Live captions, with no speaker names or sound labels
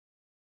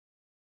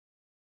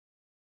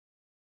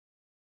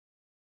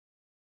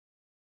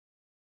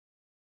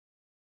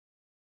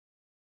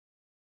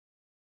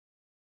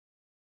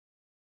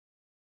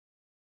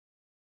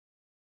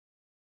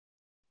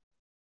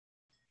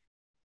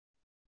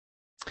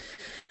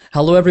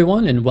Hello,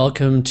 everyone, and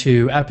welcome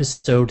to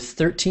episode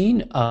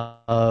 13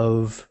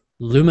 of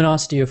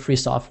Luminosity of Free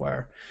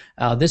Software.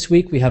 This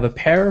week we have a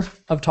pair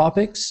of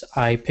topics.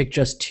 I picked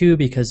just two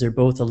because they're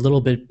both a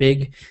little bit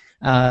big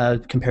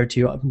compared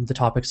to the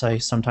topics I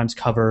sometimes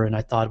cover, and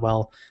I thought,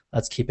 well,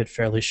 let's keep it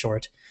fairly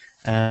short.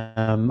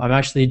 I'm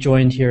actually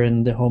joined here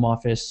in the home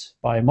office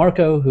by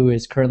Marco, who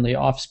is currently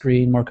off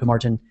screen, Marco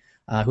Martin,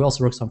 who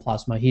also works on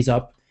Plasma. He's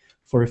up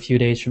for a few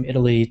days from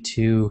Italy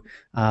to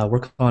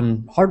work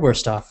on hardware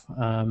stuff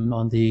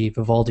on the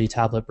Vivaldi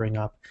tablet bring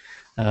up.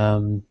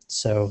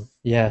 So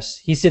yes,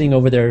 he's sitting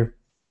over there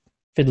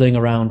fiddling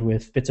around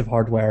with bits of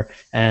hardware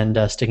and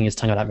sticking his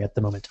tongue out at me at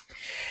the moment.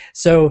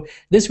 So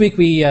this week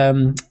we,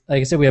 like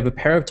I said, we have a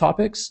pair of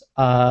topics.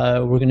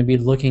 We're going to be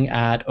looking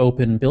at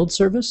open build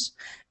service,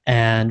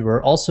 and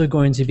we're also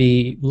going to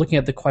be looking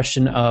at the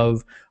question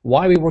of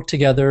why we work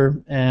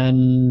together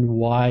and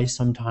why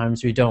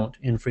sometimes we don't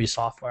in free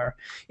software,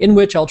 in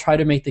which I'll try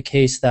to make the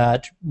case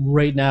that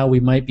right now we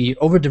might be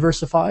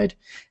over-diversified,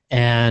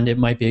 and it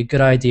might be a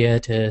good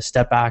idea to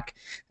step back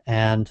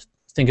and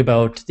think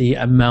about the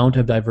amount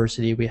of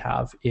diversity we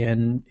have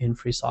in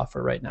free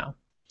software right now,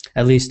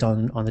 at least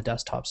on the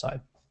desktop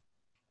side.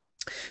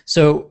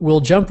 So we'll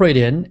jump right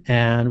in,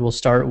 and we'll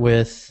start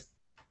with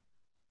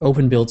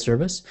open build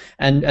service.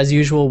 And as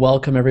usual,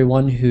 welcome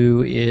everyone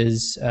who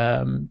is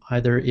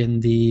either in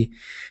the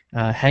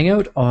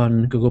Hangout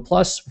on Google+,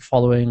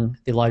 following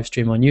the live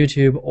stream on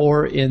YouTube,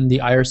 or in the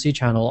IRC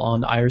channel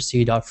on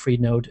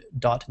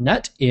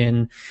irc.freenode.net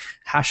in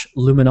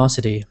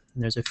 #Luminosity.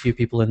 And there's a few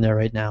people in there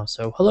right now.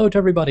 So hello to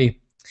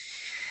everybody.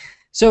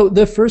 So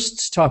the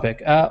first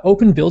topic,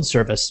 open build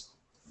service.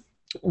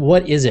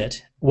 What is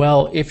it?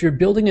 Well, if you're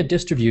building a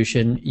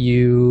distribution,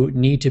 you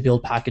need to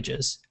build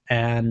packages.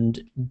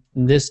 And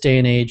in this day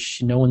and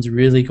age, no one's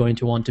really going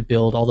to want to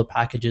build all the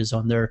packages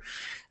on their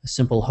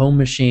simple home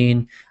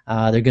machine.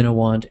 They're going to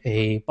want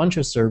a bunch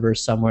of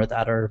servers somewhere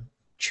that are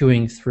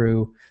chewing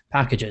through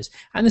packages.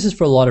 And this is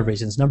for a lot of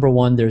reasons. Number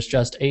one, there's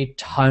just a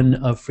ton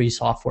of free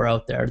software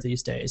out there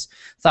these days.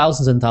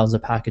 Thousands and thousands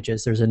of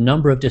packages. There's a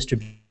number of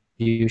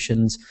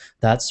distributions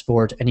that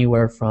sport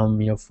anywhere from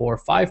 4,000 or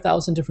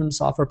 5,000 different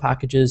software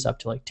packages up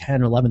to like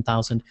 10 or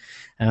 11,000.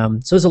 So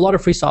there's a lot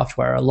of free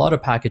software, a lot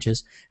of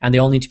packages, and they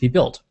all need to be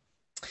built.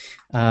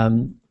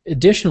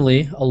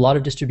 Additionally, a lot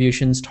of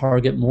distributions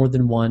target more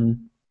than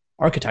one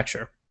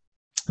architecture.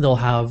 They'll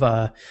have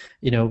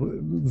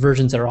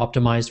versions that are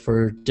optimized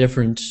for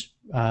different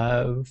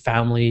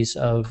families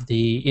of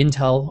the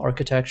Intel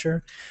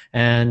architecture,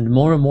 and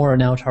more are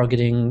now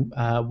targeting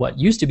what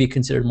used to be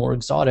considered more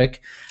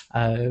exotic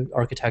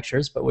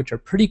architectures, but which are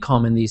pretty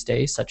common these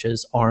days, such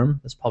as ARM.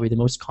 That's probably the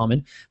most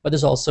common, but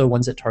there's also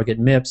ones that target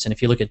MIPS, and if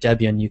you look at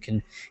Debian, you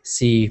can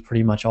see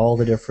pretty much all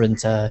the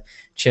different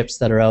chips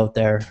that are out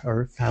there,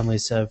 or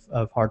families of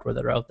hardware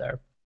that are out there.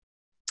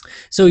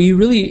 So you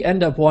really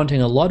end up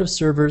wanting a lot of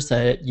servers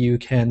that you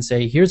can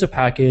say, here's a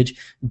package,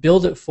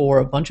 build it for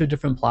a bunch of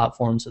different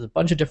platforms with a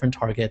bunch of different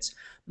targets.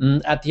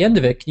 At the end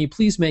of it, can you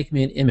please make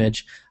me an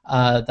image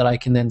that I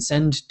can then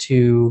send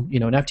to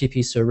an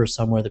FTP server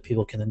somewhere that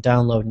people can then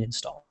download and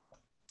install?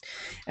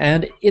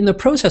 And in the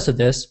process of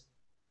this,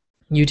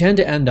 you tend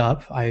to end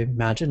up, I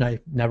imagine, I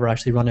never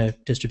actually run a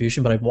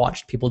distribution, but I've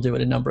watched people do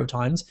it a number of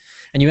times,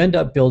 and you end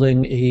up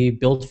building a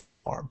build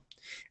farm.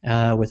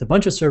 With a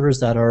bunch of servers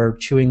that are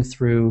chewing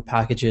through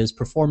packages,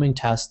 performing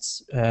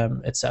tests,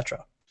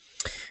 etc.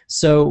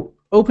 So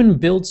Open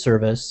Build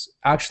Service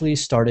actually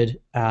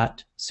started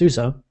at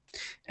SUSE,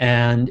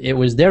 and it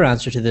was their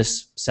answer to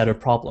this set of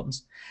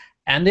problems.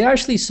 And they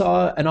actually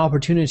saw an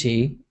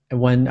opportunity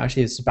when,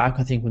 actually it's back,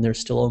 I think, when they're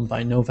still owned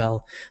by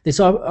Novell. They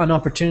saw an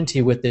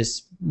opportunity with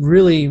this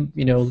really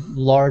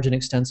large and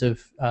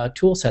extensive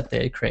tool set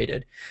they had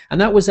created. And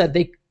that was that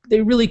they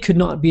really could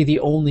not be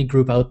the only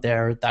group out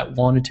there that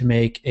wanted to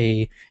make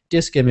a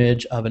disk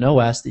image of an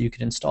OS that you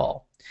could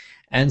install.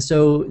 And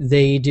so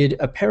they did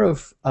a pair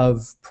of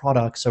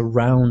products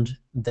around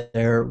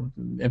their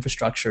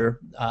infrastructure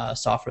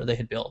software they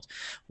had built.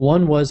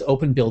 One was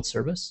Open Build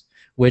Service,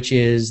 which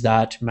is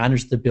that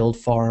manage the build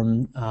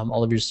farm,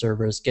 all of your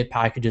servers, get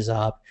packages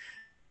up,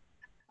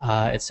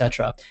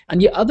 etc.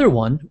 And the other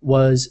one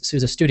was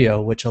SUSE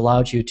Studio, which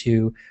allowed you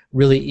to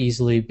really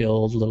easily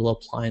build little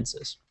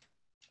appliances.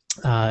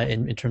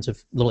 In terms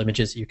of little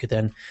images that you could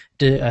then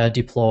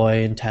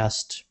deploy and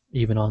test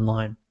even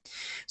online.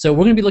 So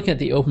we're going to be looking at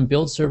the open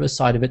build service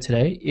side of it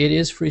today. It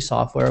is free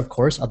software, of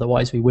course,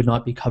 otherwise we would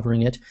not be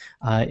covering it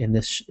in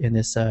this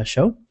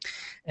show.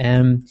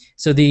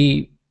 So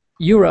the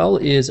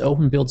URL is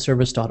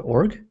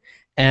openbuildservice.org,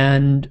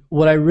 and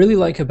what I really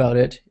like about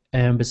it,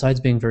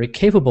 besides being very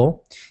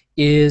capable,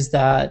 is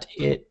that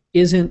it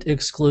isn't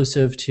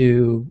exclusive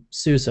to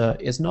SUSE.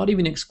 It's not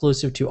even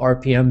exclusive to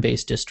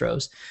RPM-based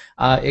distros.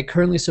 It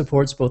currently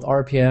supports both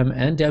RPM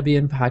and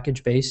Debian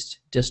package-based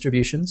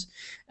distributions,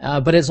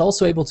 but it's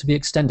also able to be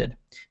extended.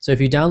 So if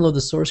you download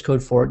the source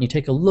code for it and you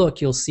take a look,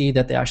 you'll see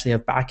that they actually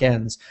have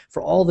backends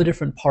for all the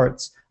different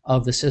parts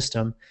of the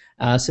system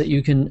so that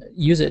you can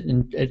use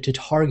it to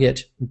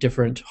target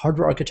different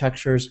hardware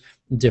architectures,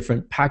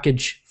 different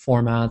package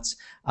formats,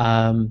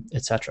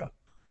 etc.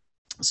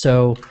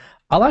 So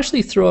I'll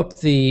actually throw up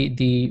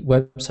the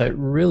website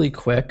really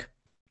quick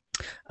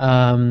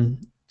on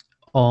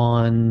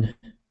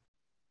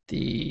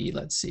the,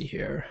 let's see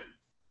here,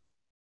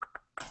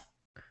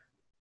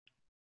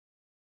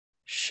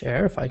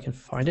 share if I can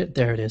find it.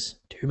 There it is.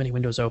 Too many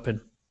windows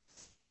open.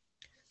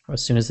 Or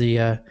as soon as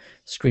the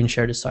screen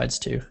share decides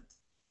to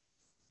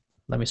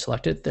let me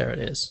select it, there it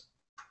is.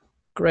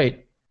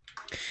 Great.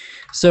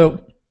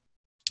 So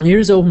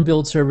here's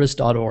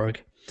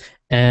openbuildservice.org.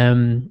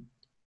 And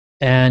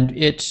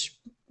it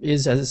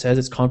is, as it says,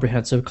 it's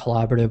comprehensive,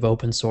 collaborative,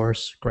 open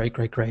source. Great,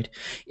 great, great.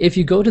 If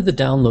you go to the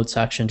download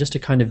section, just to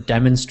kind of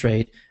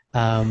demonstrate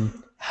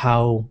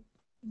how,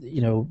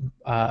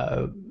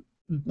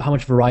 how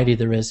much variety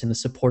there is in the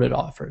support it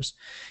offers.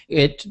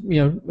 It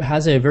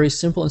has a very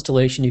simple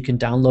installation. You can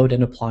download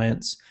an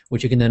appliance,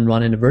 which you can then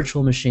run in a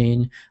virtual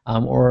machine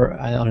or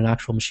on an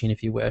actual machine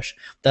if you wish.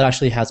 That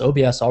actually has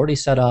OBS already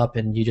set up,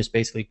 and you just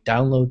basically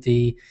download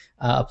the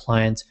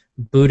appliance,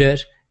 boot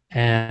it,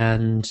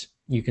 and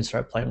you can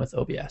start playing with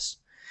OBS.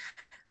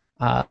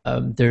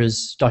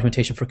 There's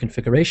documentation for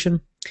configuration.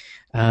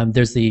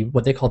 There's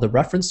what they call the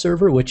reference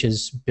server, which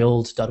is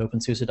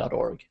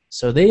build.opensuse.org.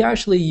 So they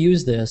actually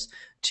use this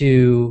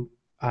to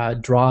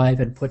drive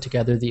and put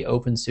together the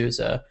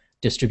OpenSUSE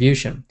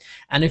distribution.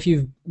 And if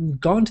you've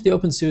gone to the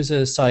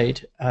OpenSUSE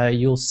site,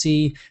 you'll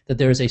see that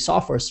there's a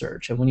software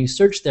search. And when you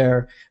search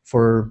there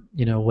for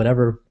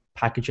whatever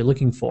package you're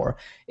looking for,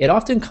 it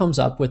often comes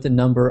up with a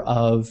number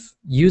of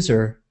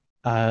user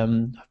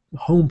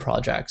home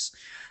projects.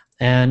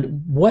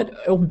 And what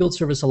Open Build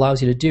Service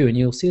allows you to do, and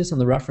you'll see this on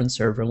the reference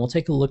server, and we'll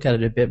take a look at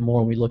it a bit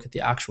more when we look at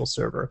the actual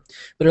server,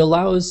 but it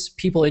allows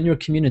people in your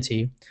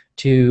community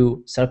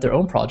to set up their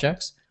own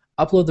projects,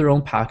 upload their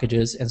own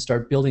packages, and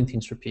start building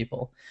things for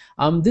people.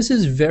 This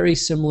is very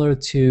similar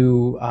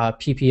to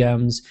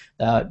PPMs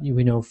that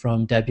we know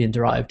from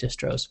Debian-derived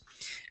distros.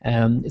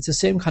 It's the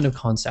same kind of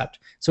concept.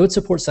 So it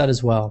supports that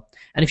as well.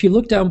 And if you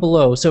look down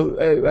below,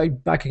 so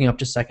backing up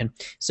just a second,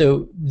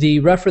 so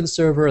the reference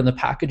server and the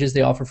packages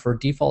they offer for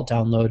default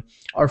download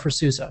are for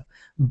SUSE.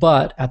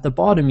 But at the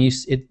bottom,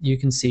 you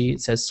can see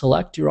it says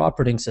select your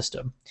operating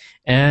system.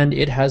 And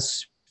it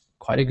has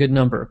quite a good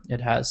number. It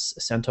has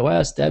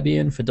CentOS,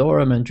 Debian,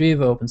 Fedora,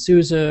 Mandriva,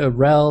 OpenSUSE,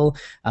 RHEL,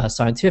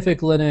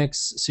 Scientific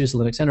Linux, SUSE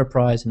Linux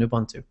Enterprise, and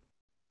Ubuntu.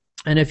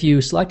 And if you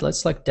select,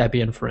 let's select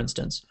Debian, for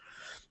instance,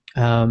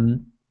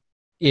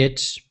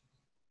 it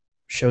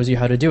shows you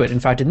how to do it. In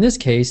fact, in this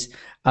case,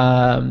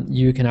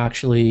 you can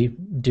actually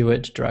do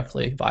it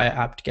directly via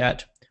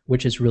apt-get,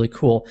 which is really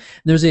cool.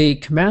 There's a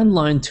command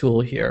line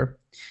tool here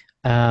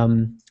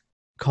called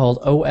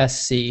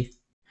OSC,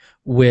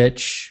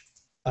 which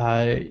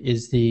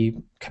is the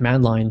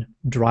command line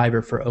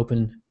driver for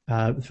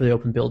the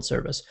Open Build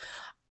service.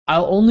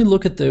 I'll only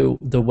look at the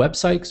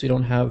website because I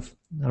don't want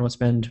to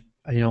spend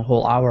a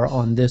whole hour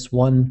on this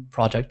one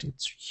project.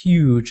 It's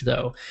huge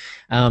though,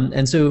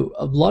 and so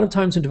a lot of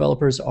times when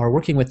developers are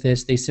working with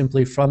this, they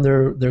simply from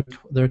their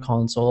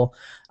console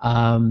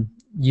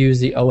use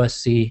the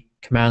OSC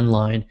command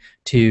line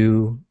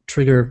to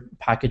trigger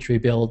package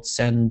rebuild,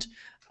 send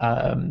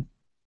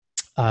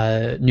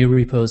new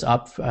repos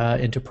up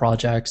into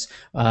projects,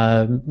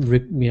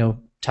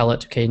 tell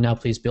it, okay, now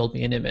please build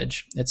me an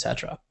image,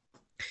 etc.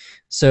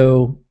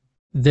 So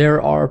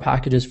there are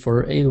packages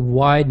for a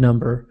wide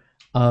number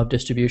of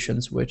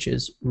distributions, which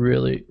is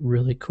really,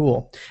 really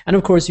cool. And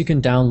of course, you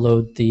can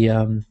download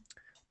the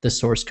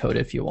source code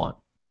if you want,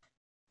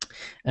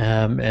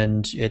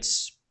 and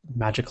it's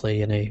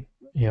magically in a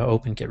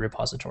open Git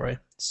repository.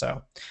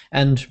 So,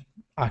 and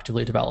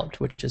actively developed,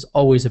 which is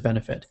always a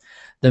benefit.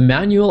 The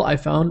manual I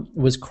found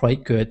was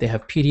quite good. They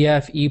have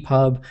PDF,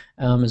 EPUB,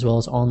 as well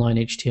as online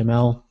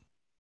HTML.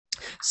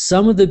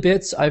 Some of the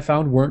bits I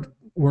found weren't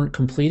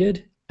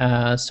completed.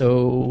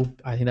 So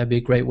I think that'd be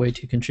a great way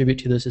to contribute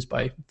to this is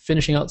by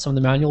finishing out some of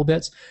the manual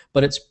bits,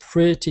 but it's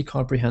pretty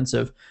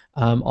comprehensive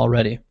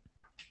already,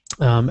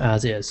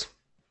 as is.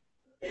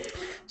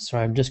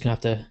 Sorry, I'm just gonna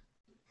have to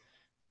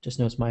just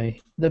notice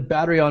the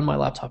battery on my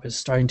laptop is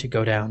starting to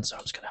go down, so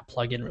I'm just gonna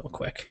plug in real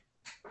quick.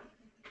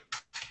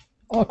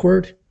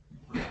 Awkward.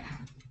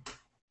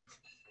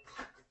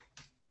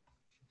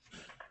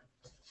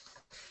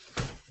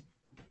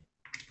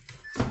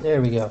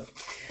 There we go.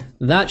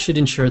 That should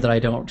ensure that I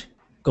don't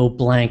go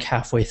blank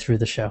halfway through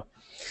the show.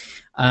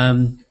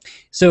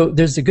 So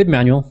there's a good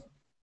manual.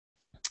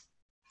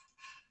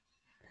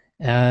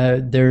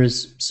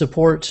 There's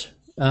support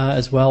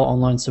as well,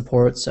 online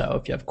support. So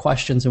if you have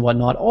questions and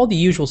whatnot, all the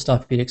usual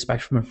stuff you'd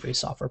expect from a free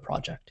software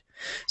project.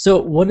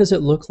 So what does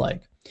it look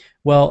like?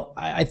 Well,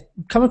 I've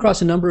come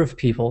across a number of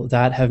people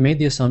that have made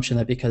the assumption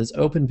that because it's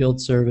Open Build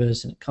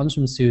Service and it comes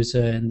from SUSE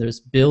and there's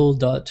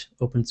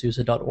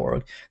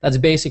build.opensuse.org, that's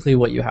basically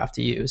what you have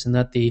to use, and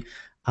that the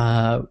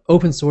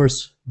open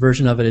source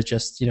version of it is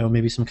just, you know,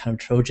 maybe some kind of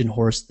Trojan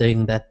horse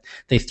thing that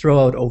they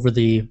throw out over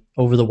the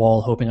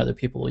wall, hoping other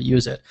people will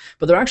use it.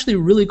 But they're actually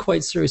really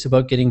quite serious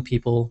about getting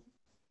people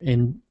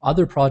in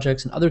other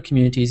projects and other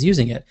communities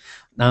using it.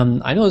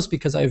 I know this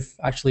because I've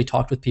actually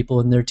talked with people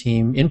in their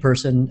team in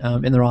person,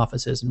 in their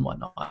offices and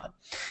whatnot.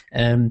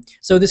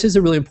 So this is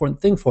a really important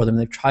thing for them.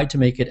 They've tried to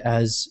make it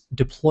as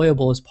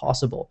deployable as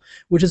possible,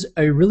 which is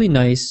a really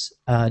nice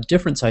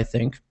difference, I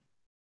think,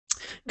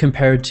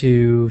 compared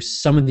to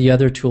some of the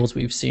other tools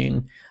we've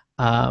seen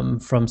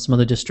from some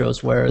other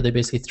distros, where they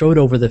basically throw it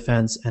over the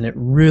fence and it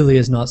really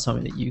is not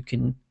something that you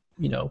can,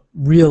 you know,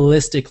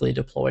 realistically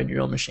deploy in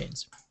your own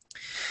machines.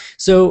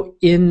 So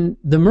in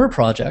the MER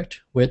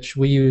project, which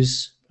we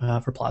use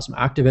for Plasma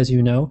Active, as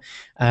you know,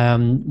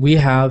 we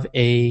have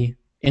a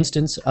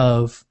instance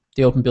of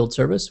the Open Build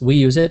service. We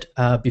use it.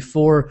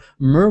 Before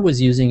MER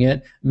was using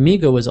it,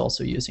 MeeGo was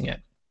also using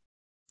it.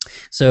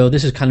 So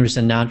this is kind of just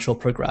a natural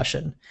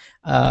progression.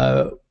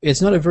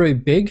 It's not a very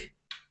big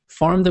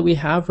farm that we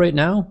have right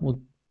now. We'll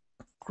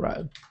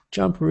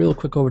jump real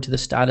quick over to the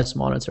status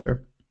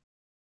monitor.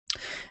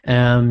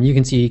 You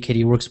can see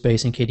KDE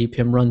Workspace and KDE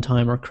PIM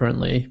Runtime are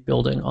currently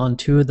building on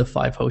 2 of the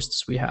 5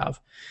 hosts we have.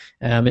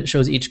 It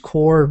shows each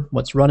core,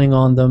 what's running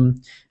on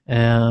them.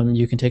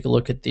 You can take a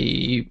look at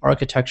the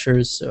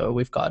architectures. So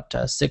we've got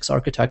 6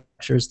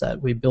 architectures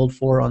that we build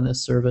for on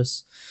this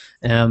service.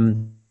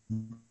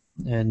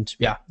 And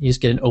yeah, you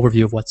just get an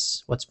overview of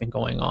what's been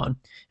going on,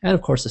 and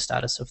of course the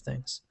status of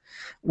things.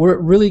 Where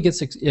it really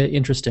gets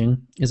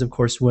interesting is, of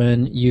course,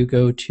 when you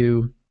go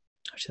to,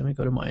 actually, let me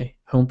go to my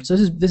home. So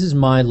this is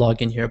my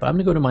login here, but I'm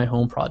going to go to my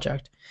home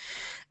project,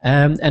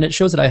 and it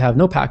shows that I have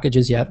no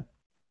packages yet.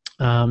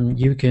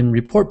 You can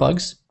report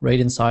bugs right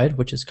inside,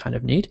 which is kind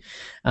of neat.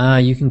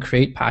 You can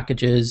create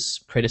packages,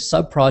 create a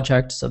sub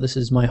project. So this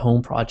is my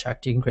home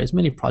project. You can create as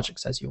many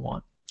projects as you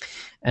want.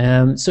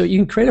 So you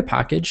can create a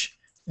package,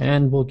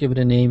 and we'll give it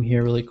a name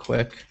here really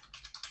quick.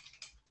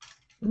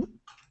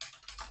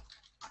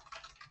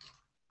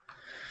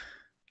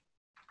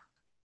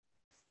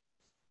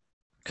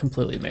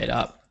 Completely made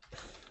up.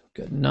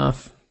 Good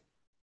enough.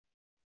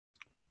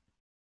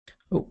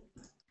 Oh,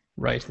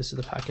 right, this is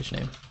the package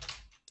name.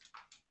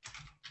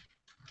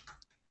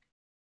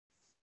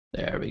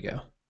 There we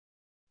go.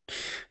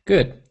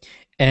 Good.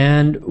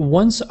 And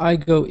once I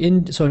go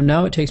in, so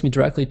now it takes me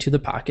directly to the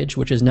package,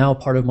 which is now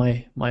part of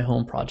my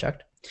home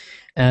project.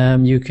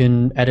 You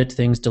can edit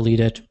things,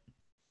 delete it.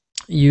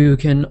 You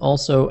can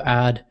also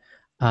add,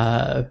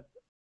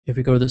 if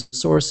we go to the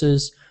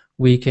sources,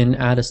 we can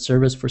add a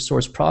service for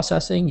source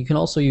processing. You can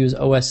also use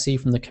OSC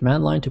from the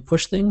command line to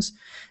push things.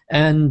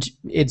 And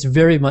it's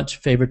very much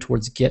favored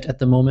towards Git at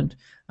the moment.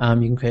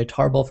 You can create a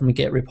tarball from a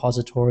Git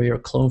repository or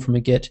clone from a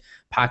Git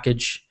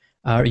package,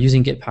 or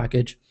using Git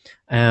package.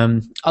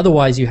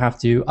 Otherwise, you have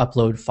to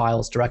upload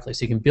files directly.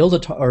 So you can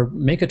build or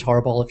make a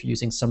tarball if you're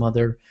using some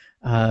other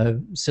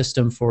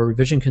system for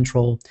revision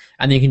control,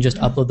 and then you can just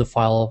upload the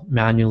file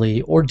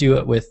manually or do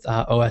it with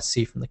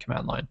OSC from the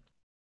command line.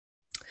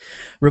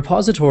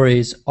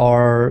 Repositories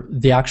are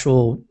the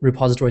actual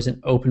repositories in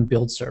Open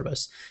Build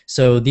service.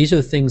 So these are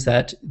the things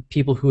that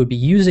people who would be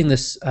using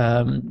this,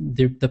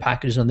 the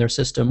packages on their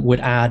system would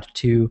add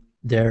to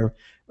their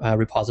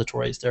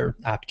repositories, their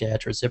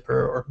apt-get or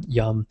zipper or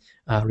yum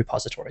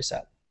repository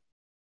set.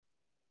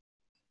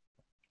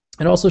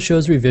 It also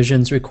shows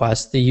revisions,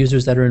 requests, the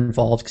users that are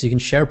involved, because you can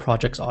share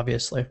projects,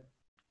 obviously.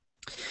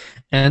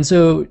 And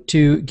so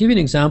to give you an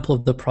example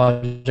of the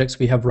projects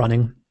we have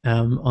running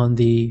on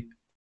the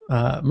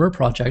MER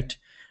project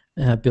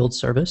build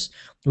service,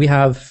 we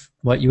have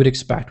what you would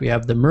expect. We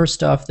have the MER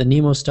stuff, the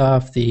Nemo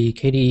stuff, the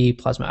KDE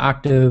Plasma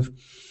Active.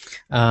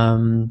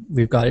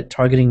 We've got it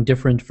targeting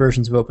different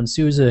versions of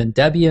OpenSUSE and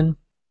Debian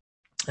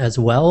as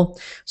well.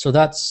 So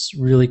that's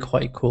really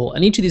quite cool.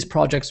 And each of these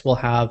projects will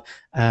have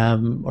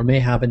or may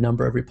have a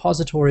number of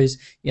repositories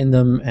in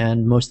them,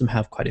 and most of them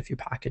have quite a few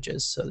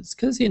packages. So it's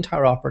because the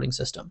entire operating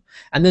system.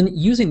 And then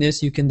using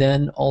this, you can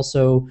then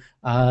also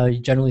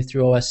generally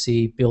through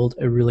OSC build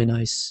a really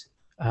nice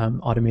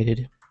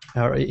automated,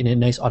 or in a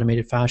nice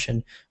automated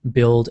fashion,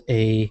 build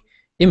a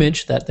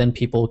image that then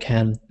people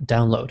can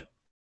download.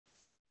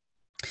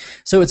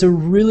 So it's a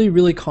really,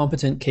 really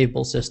competent,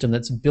 capable system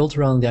that's built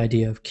around the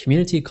idea of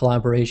community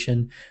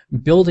collaboration,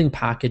 building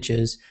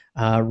packages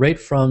right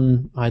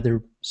from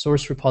either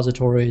source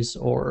repositories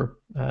or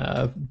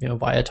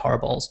via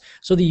tarballs.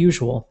 So the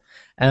usual.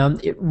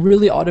 It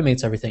really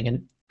automates everything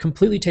and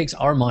completely takes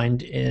our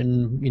mind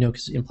in,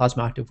 because in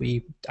Plasma Active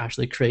we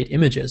actually create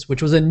images,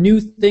 which was a new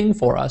thing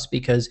for us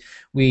because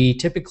we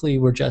typically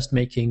were just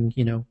making,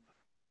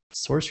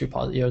 source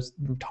repositories,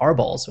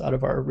 tarballs out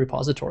of our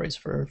repositories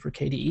for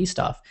KDE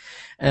stuff.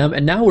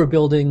 And now we're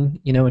building,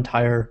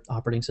 entire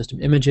operating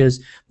system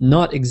images,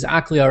 not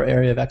exactly our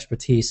area of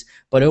expertise,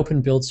 but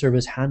Open Build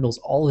Service handles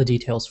all the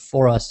details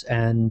for us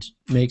and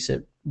makes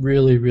it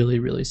really, really,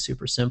 really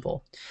super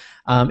simple.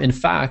 In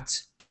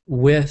fact,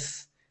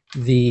 with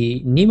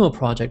the Nemo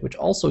project, which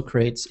also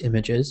creates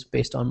images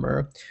based on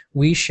Mer,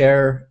 we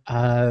share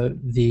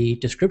the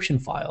description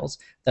files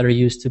that are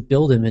used to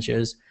build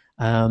images,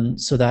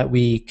 so that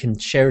we can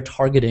share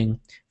targeting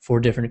for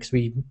different, because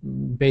we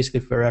basically,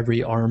 for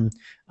every ARM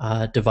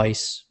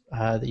device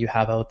that you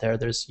have out there,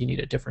 you need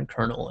a different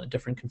kernel and a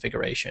different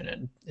configuration,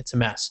 and it's a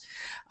mess.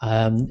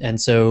 And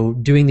so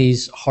doing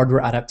these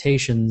hardware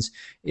adaptations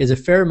is a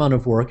fair amount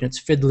of work, and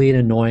it's fiddly and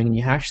annoying, and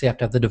you actually have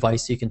to have the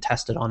device so you can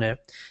test it on it.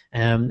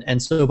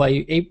 And so by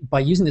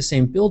using the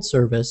same build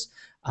service,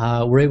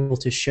 we're able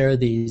to share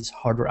these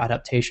hardware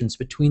adaptations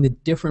between the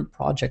different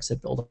projects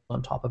that build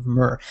on top of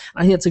Mer.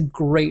 I think that's a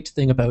great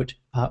thing about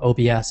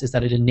OBS, is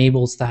that it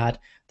enables that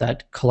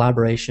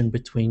collaboration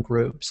between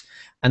groups.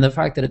 And the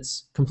fact that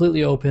it's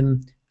completely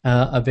open,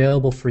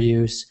 available for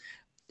use,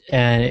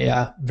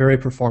 and very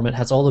performant,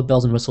 has all the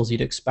bells and whistles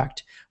you'd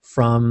expect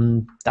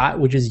from that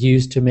which is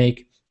used to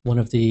make one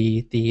of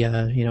the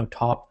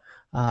top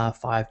 5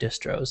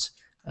 distros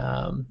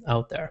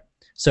out there.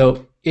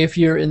 So if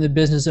you're in the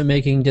business of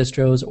making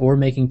distros or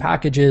making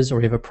packages, or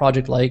you have a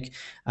project like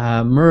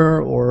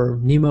Mer or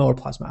Nemo or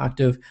Plasma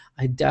Active,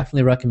 I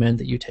definitely recommend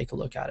that you take a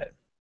look at it.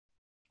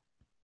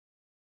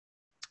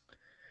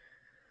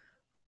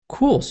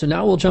 Cool, so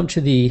now we'll jump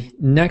to the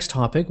next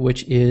topic,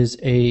 which is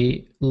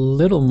a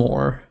little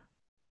more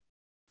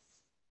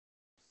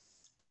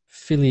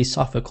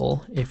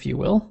philosophical, if you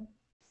will.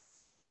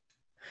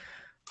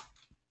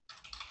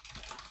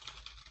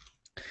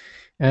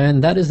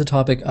 And that is the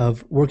topic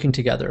of working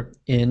together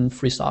in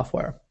free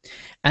software.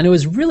 And it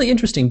was really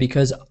interesting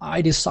because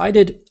I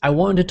decided I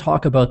wanted to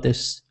talk about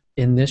this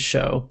in this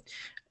show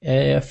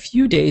a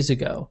few days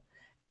ago.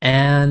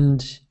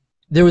 And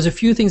there was a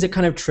few things that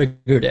kind of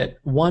triggered it.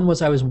 One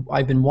was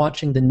I've been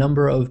watching the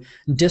number of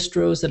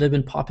distros that have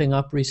been popping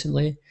up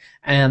recently,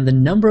 and the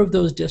number of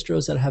those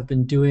distros that have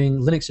been doing,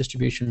 Linux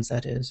distributions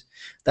that is,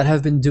 that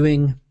have been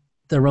doing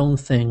their own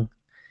thing,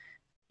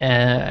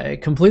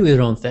 completely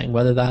their own thing,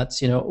 whether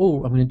that's,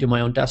 oh, I'm going to do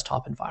my own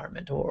desktop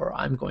environment, or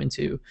I'm going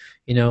to,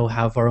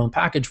 have our own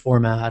package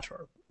format,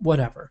 or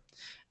whatever.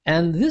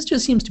 And this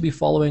just seems to be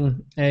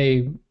following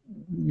a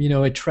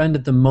trend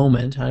at the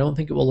moment. I don't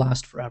think it will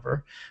last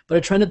forever, but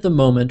a trend at the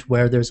moment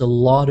where there's a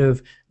lot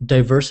of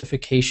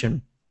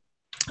diversification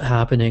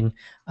happening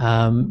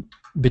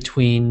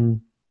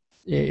within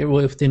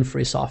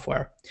free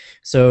software.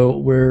 So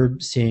we're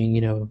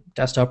seeing,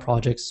 desktop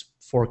projects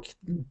fork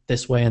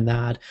this way and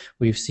that.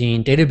 We've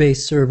seen database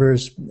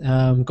servers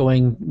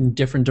going in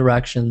different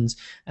directions,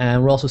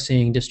 and we're also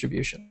seeing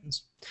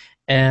distributions.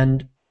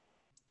 And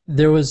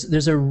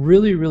there's a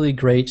really, really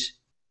great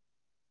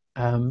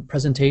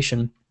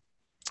presentation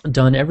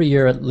done every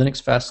year at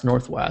Linux Fest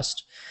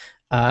Northwest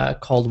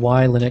called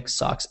 "Why Linux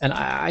Sucks," and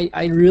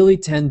I really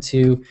tend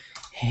to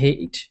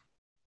hate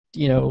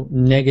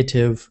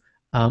negative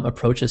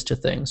approaches to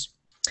things,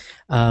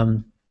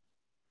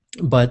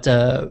 but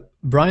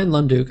Brian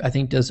Lunduke, I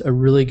think, does a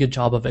really good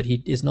job of it.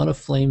 He is not a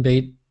flame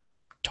bait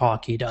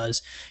talk he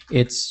does.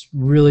 It's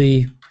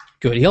really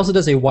good. He also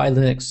does a "Why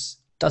Linux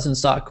Doesn't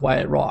Suck, Why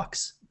It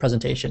Rocks"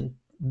 presentation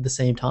the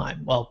same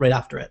time, well, right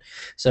after it.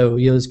 So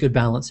there's good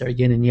balance there,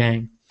 yin and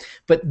yang.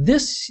 But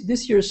this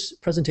year's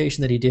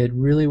presentation that he did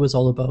really was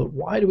all about,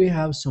 why do we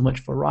have so much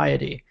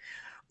variety?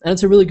 And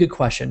it's a really good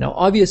question. Now,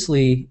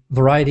 obviously,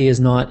 variety is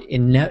not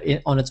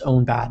on its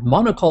own bad.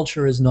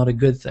 Monoculture is not a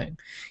good thing.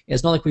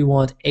 It's not like we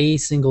want a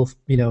single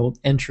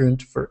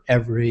entrant for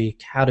every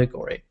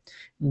category,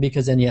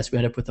 because then, yes, we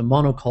end up with a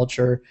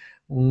monoculture.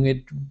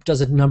 It does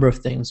a number of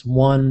things.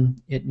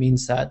 One, it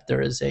means that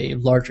there is a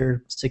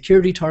larger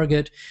security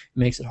target. It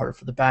makes it harder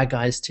for the bad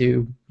guys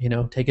to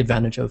take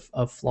advantage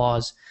of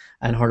flaws,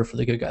 and harder for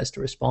the good guys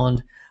to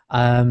respond.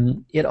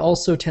 It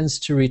also tends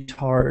to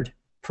retard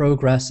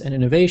progress and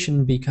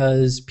innovation,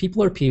 because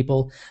people are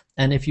people,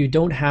 and if you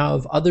don't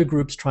have other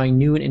groups trying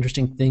new and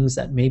interesting things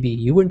that maybe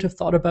you wouldn't have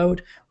thought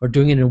about, or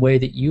doing it in a way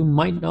that you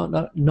might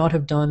not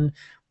have done,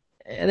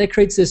 and it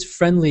creates this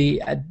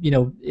friendly,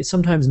 it's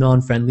sometimes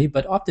non-friendly,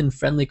 but often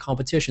friendly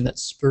competition that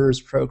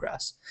spurs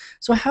progress.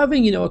 So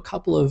having, a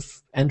couple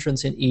of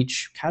entrants in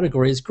each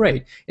category is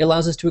great. It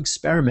allows us to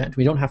experiment.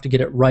 We don't have to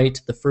get it right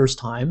the first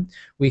time.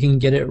 We can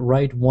get it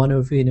right one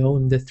of,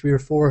 the 3 or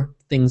 4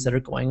 things that are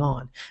going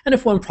on. And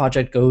if one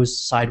project goes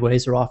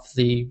sideways or off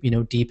the,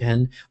 deep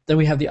end, then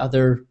we have the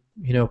other,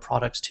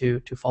 products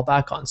to fall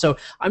back on. So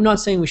I'm not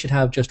saying we should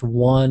have just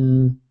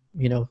one,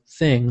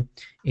 thing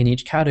in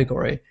each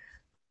category.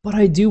 But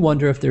I do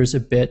wonder if there's a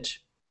bit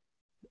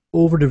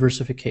over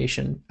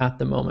diversification at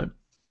the moment.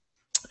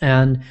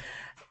 And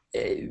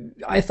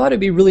I thought it'd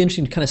be really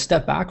interesting to kind of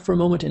step back for a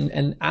moment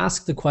and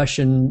ask the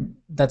question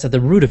that's at the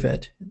root of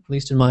it, at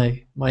least in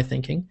my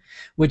thinking,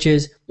 which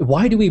is,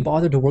 why do we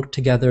bother to work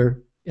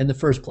together in the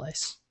first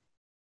place?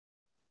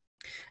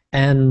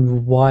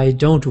 And why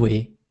don't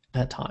we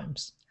at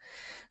times?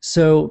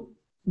 So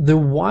the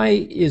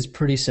why is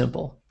pretty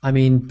simple. I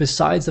mean,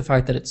 besides the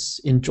fact that it's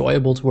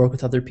enjoyable to work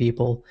with other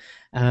people,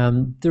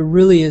 there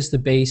really is the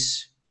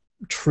base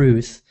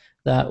truth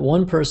that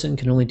one person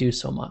can only do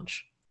so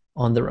much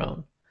on their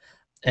own.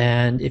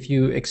 And if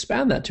you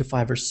expand that to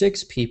 5 or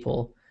 6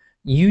 people,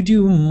 you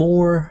do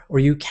more, or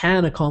you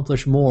can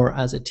accomplish more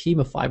as a team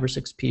of 5 or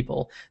 6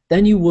 people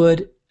than you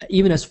would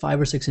even as 5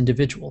 or 6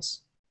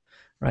 individuals,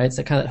 right? It's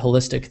that kind of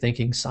holistic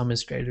thinking, sum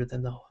is greater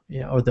than the,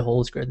 or the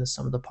whole is greater than the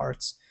sum of the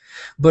parts.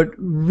 But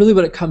really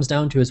what it comes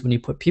down to is when you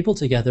put people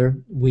together,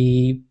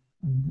 we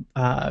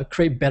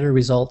create better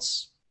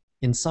results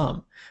in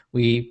sum.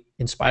 We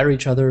inspire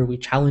each other, we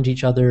challenge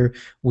each other,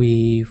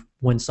 when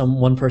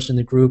one person in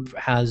the group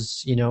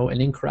has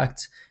an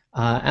incorrect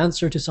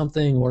answer to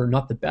something or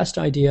not the best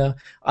idea,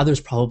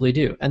 others probably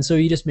do. And so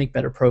you just make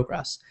better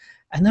progress.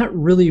 And that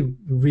really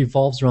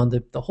revolves around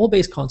the whole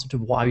base concept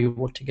of why we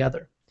work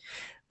together.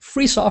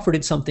 Free software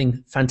did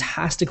something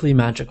fantastically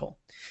magical.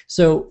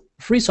 So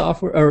free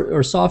software,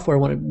 or software,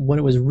 when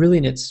it was really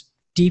in its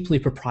deeply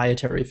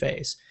proprietary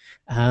phase,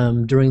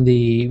 during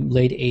the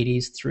late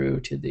 80s through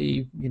to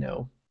the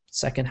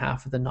second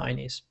half of the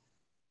 90s,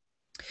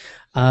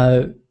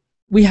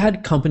 we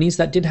had companies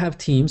that did have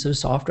teams of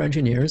software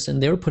engineers,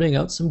 and they were putting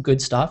out some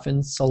good stuff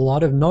and a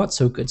lot of not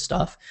so good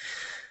stuff,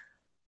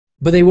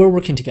 but they were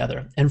working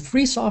together. And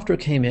free software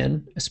came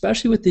in,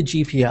 especially with the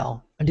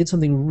GPL, and did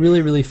something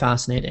really, really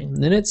fascinating.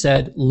 And then it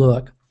said,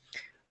 look,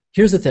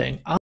 here's the thing,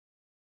 I'll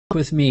work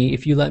with me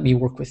if you let me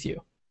work with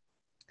you.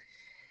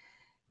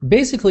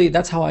 Basically,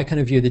 that's how I kind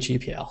of view the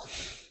GPL.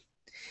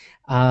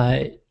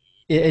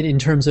 In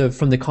terms of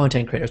from the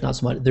content creators, not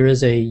so much. There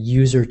is a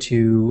user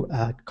to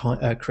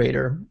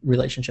creator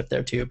relationship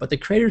there too, but the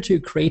creator to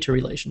creator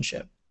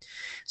relationship.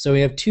 So we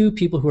have 2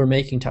 people who are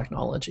making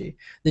technology.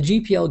 The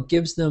GPL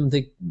gives them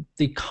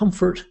the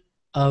comfort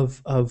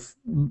of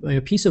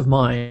peace of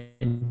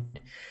mind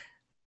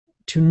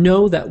to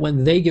know that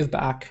when they give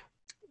back,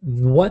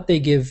 what they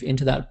give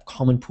into that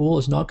common pool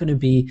is not going to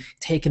be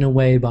taken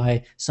away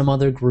by some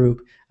other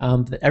group,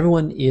 that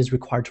everyone is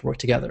required to work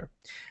together.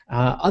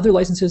 Other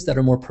licenses that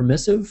are more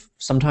permissive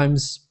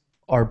sometimes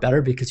are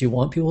better because you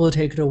want people to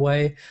take it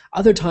away.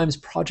 Other times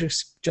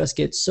projects just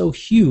get so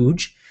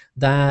huge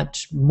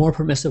that more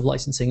permissive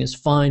licensing is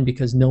fine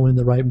because no one in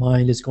the right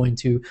mind is going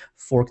to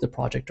fork the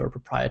project or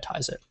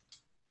proprietize it.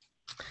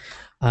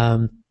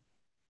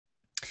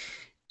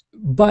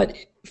 But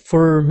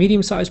for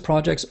medium-sized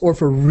projects or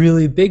for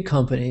really big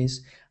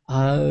companies,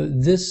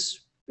 this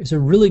is a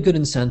really good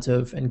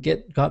incentive and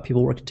got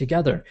people working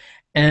together.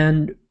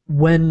 And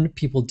when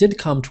people did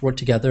come to work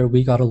together,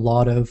 we got a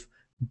lot of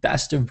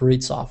best of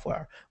breed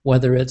software,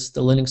 whether it's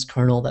the Linux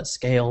kernel that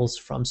scales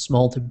from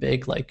small to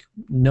big like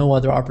no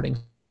other operating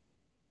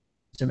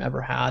system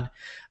ever had,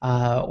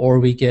 or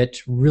we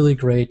get really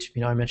great,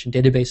 I mentioned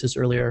databases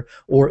earlier,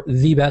 or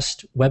the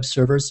best web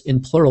servers in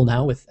plural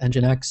now with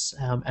Nginx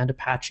and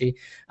Apache,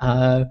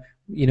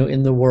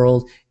 in the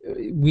world.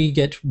 We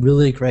get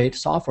really great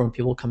software when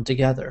people come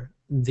together.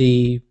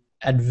 The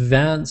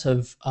advance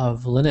of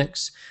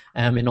Linux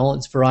in all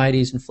its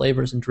varieties and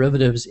flavors and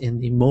derivatives in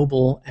the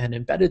mobile and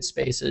embedded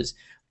spaces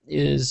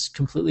is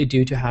completely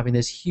due to having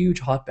this huge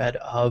hotbed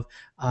of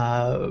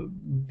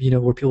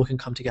where people can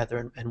come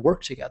together and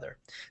work together.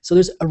 So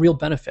there's a real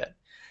benefit.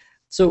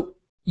 So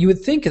you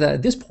would think that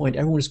at this point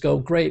everyone would just go,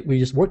 great, we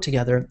just work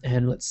together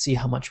and let's see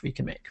how much we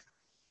can make.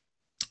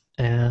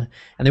 And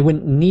they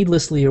wouldn't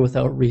needlessly or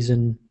without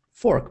reason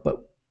fork,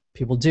 but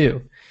people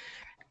do.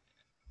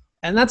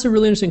 And that's a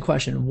really interesting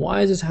question.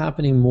 Why is this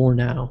happening more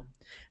now?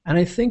 And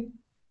I think,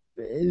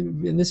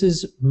 and this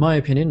is my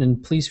opinion,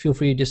 and please feel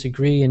free to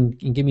disagree and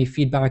give me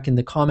feedback in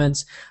the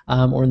comments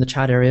or in the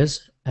chat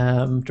areas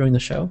during the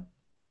show.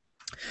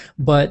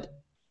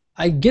 But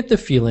I get the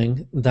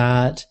feeling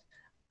that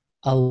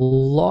a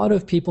lot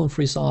of people in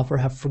free software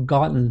have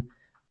forgotten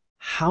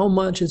how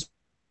much is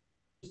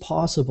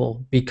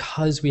possible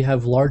because we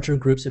have larger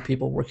groups of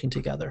people working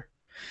together.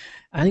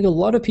 I think a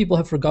lot of people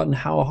have forgotten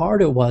how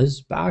hard it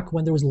was back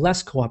when there was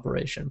less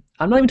cooperation.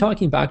 I'm not even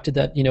talking back to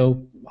that,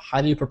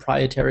 highly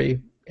proprietary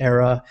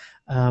era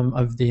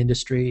of the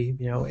industry,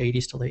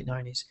 80s to late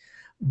 90s.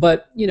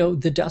 But,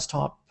 the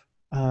desktop,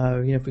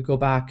 if we go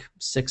back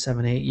 6,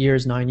 7, 8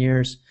 years, 9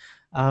 years,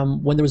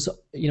 when there was,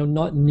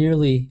 not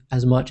nearly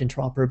as much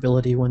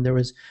interoperability, when there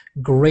was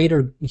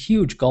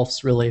huge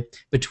gulfs really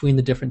between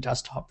the different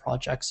desktop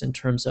projects in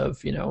terms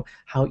of,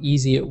 how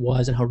easy it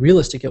was and how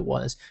realistic it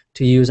was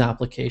to use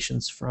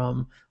applications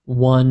from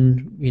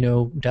one,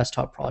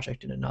 desktop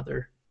project in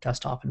another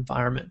desktop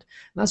environment.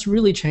 And that's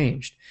really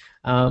changed.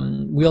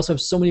 We also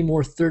have so many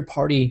more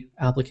third-party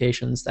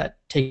applications that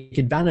take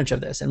advantage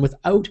of this. And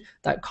without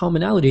that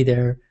commonality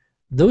there,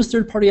 those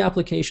third-party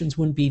applications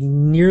wouldn't be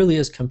nearly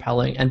as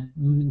compelling,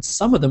 and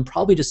some of them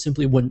probably just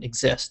simply wouldn't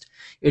exist.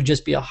 It would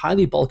just be a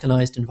highly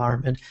balkanized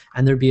environment,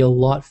 and there'd be a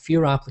lot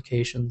fewer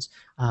applications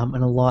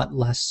and a lot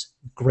less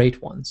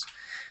great ones.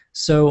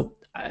 So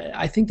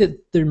I think that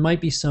there might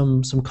be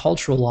some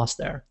cultural loss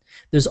there.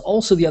 There's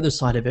also the other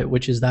side of it,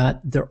 which is that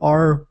there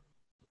are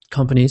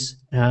companies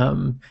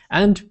and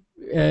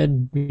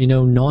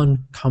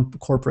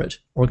non-corporate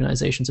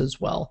organizations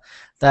as well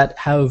that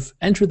have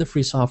entered the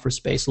free software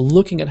space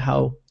looking at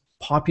how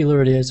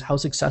popular it is, how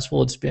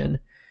successful it's been,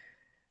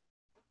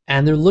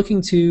 and they're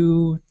looking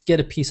to get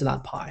a piece of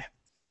that pie.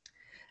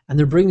 And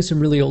they're bringing some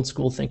really old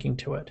school thinking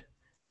to it.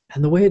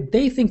 And the way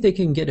they think they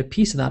can get a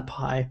piece of that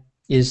pie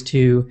is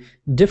to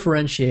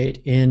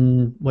differentiate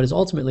in what is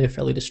ultimately a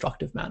fairly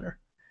destructive manner.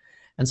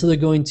 And so they're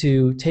going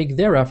to take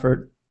their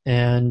effort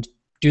and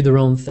do their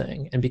own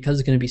thing. And because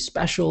it's going to be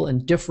special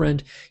and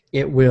different,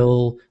 it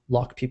will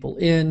lock people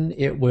in.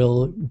 It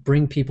will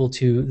bring people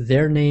to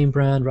their name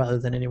brand rather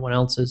than anyone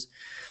else's.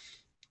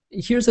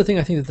 Here's the thing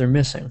I think that they're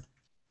missing.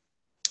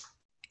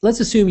 Let's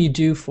assume you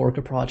do fork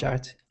a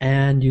project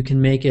and you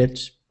can make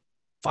it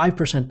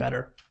 5%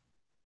 better.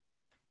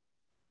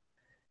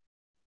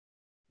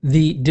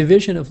 The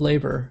division of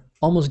labor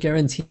almost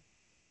guarantees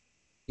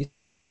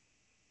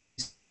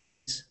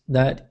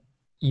that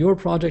your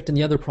project and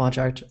the other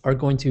project are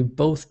going to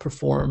both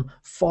perform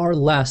far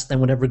less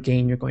than whatever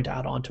gain you're going to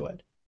add onto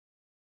it.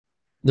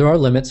 There are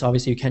limits.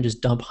 Obviously, you can't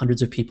just dump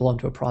hundreds of people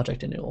onto a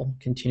project and it will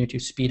continue to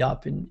speed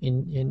up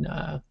in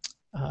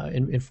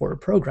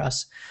forward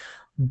progress.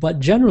 But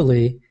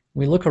generally,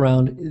 when we look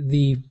around,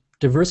 the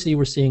diversity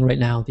we're seeing right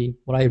now,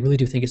 what I really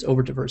do think is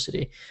over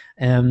diversity,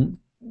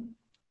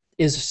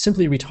 is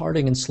simply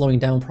retarding and slowing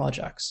down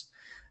projects.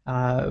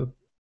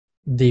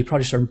 The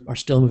projects are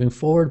still moving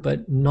forward,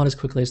 but not as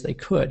quickly as they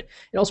could.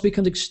 It also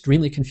becomes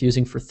extremely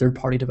confusing for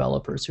third-party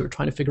developers who are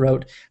trying to figure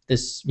out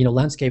this,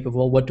 landscape of,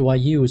 well, what do I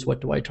use?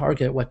 What do I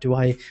target? What do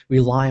I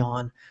rely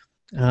on?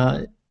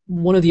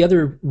 One of the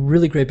other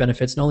really great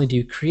benefits, not only do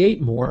you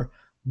create more,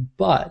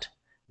 but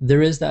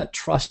there is that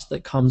trust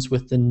that comes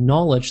with the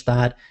knowledge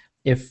that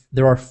if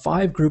there are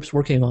 5 groups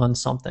working on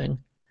something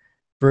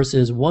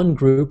versus 1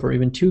 group or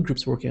even 2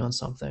 groups working on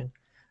something,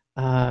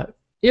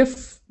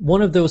 if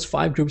one of those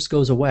 5 groups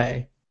goes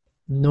away,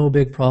 no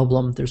big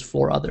problem. There's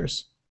 4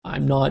 others.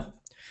 I'm not,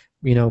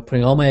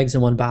 putting all my eggs in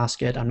one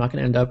basket. I'm not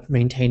going to end up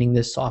maintaining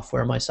this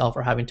software myself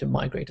or having to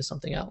migrate to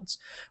something else.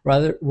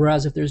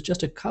 Whereas if there's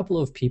just a couple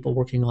of people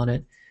working on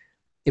it,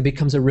 it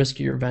becomes a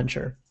riskier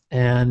venture,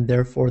 and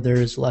therefore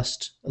there's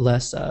less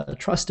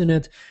trust in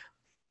it.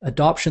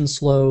 Adoption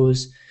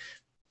slows,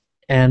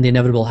 and the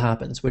inevitable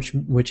happens,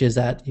 which is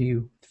that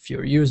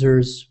fewer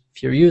users,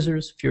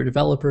 fewer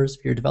developers,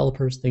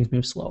 things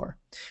move slower.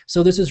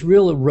 So there's this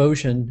real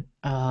erosion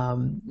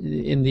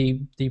in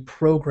the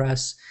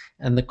progress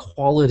and the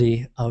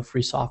quality of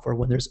free software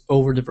when there's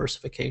over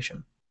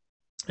diversification.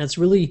 And it's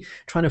really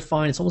trying to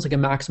find, it's almost like a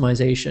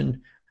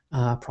maximization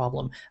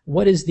problem.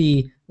 What is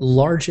the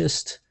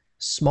largest,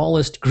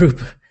 smallest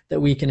group that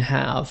we can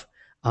have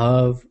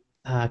of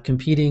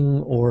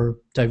competing or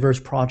diverse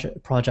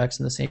projects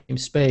in the same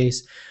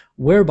space,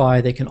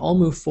 whereby they can all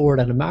move forward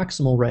at a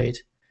maximal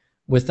rate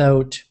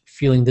without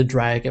feeling the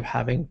drag of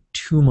having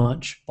too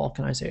much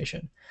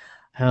balkanization.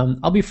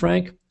 I'll be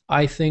frank,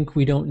 I think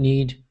we don't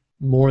need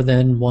more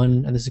than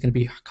one, and this is going to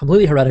be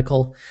completely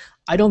heretical,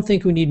 I don't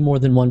think we need more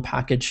than one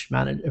package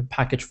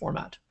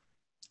format.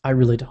 I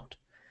really don't.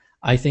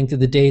 I think that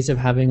the days of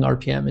having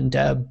RPM and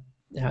Deb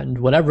and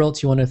whatever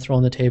else you want to throw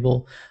on the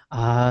table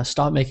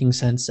stopped making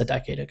sense a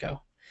decade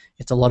ago.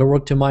 It's a lot of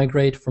work to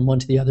migrate from one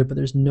to the other, but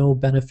there's no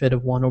benefit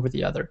of one over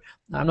the other.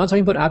 Now, I'm not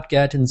talking about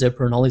apt-get and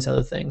zipper and all these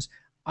other things.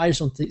 I just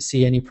don't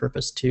see any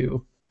purpose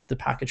to the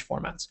package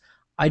formats.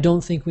 I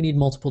don't think we need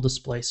multiple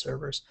display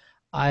servers.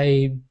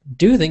 I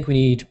do think we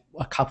need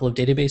a couple of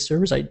database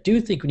servers. I do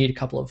think we need a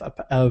couple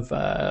of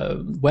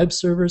web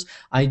servers.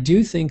 I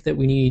do think that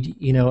we need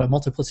a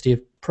multiplicity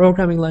of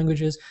programming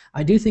languages.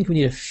 I do think we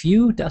need a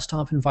few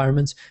desktop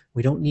environments.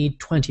 We don't need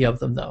 20 of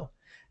them though.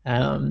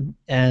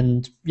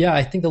 And yeah,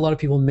 I think a lot of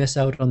people miss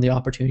out on the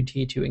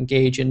opportunity to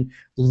engage in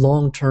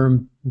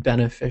long-term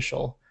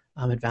beneficial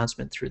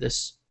advancement through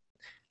this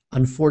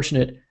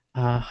unfortunate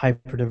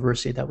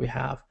hyperdiversity that we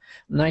have.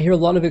 And I hear a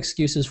lot of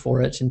excuses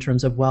for it in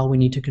terms of, well, we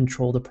need to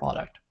control the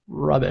product.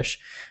 Rubbish.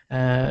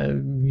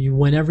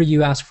 Whenever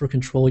you ask for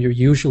control, you're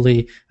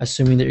usually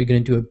assuming that you're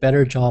going to do a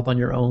better job on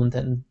your own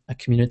than a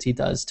community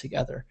does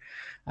together.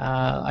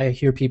 I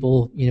hear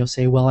people,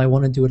 say, well, I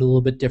want to do it a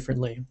little bit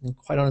differently. And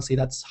quite honestly,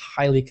 that's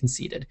highly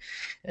conceited.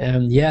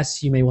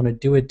 Yes, you may want to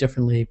do it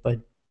differently, but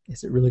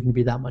is it really going to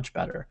be that much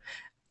better?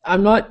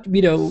 I'm not,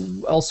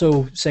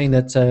 also saying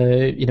that,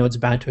 it's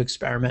bad to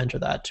experiment or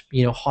that,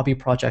 hobby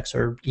projects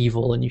are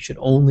evil and you should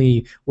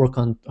only work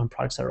on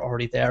products that are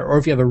already there. Or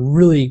if you have a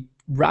really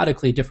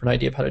radically different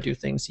idea of how to do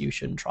things, you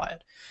shouldn't try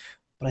it.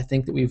 But I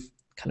think that we've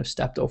kind of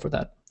stepped over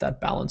that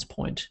balance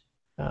point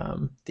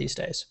these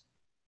days.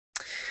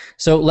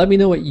 So let me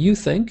know what you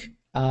think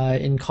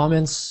in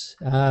comments,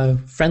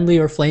 friendly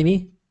or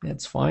flamey.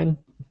 It's fine.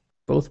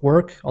 Both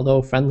work,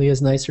 although friendly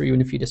is nicer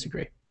even if you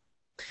disagree.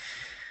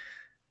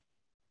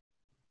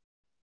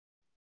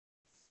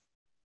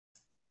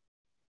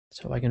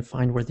 So I can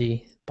find where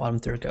the bottom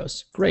third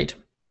goes. Great.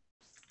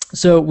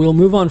 So we'll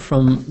move on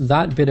from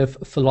that bit of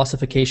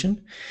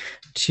philosophication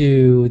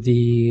to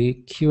the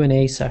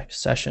Q&A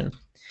session,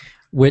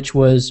 which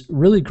was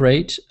really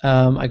great.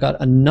 I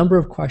got a number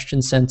of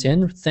questions sent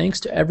in. Thanks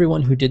to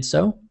everyone who did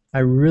so. I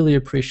really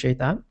appreciate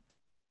that.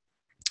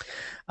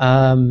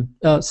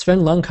 Sven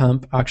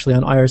Lundkamp, actually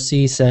on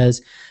IRC,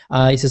 says,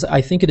 he says,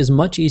 I think it is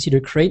much easier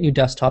to create new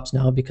desktops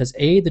now because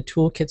A, the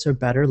toolkits are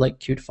better, like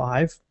Qt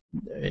 5,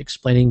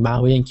 explaining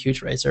MAUI and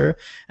Qt Razor,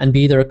 and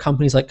B, there are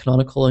companies like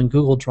Canonical and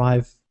Google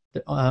Drive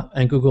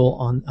and Google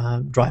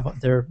on drive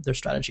their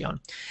strategy on,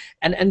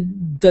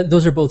 and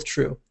those are both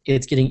true.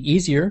 It's getting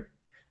easier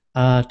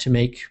to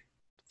make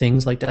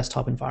things like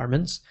desktop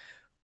environments,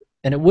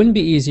 and it wouldn't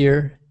be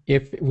easier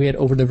if we had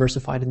over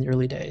diversified in the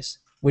early days,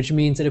 which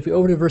means that if we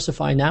over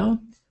diversify now,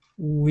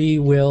 we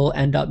will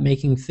end up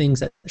making things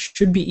that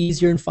should be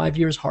easier in 5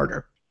 years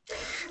harder.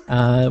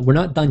 We're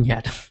not done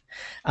yet.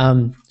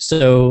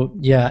 So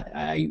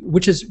yeah,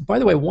 which is, by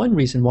the way, one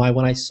reason why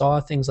when I saw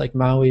things like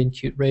MAUI and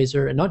Qt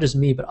Razor, and not just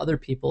me, but other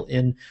people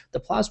in the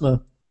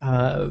Plasma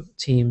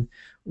team,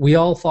 we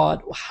all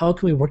thought, how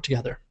can we work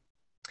together?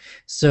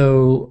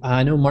 So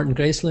I know Martin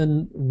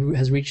Graceland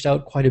has reached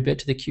out quite a bit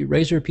to the Qt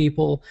Razor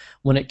people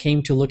when it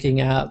came to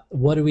looking at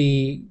what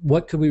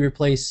could we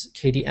replace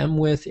KDM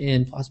with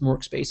in Plasma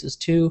Workspaces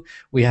 2.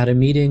 We had a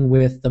meeting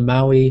with the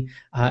MAUI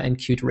and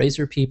Qt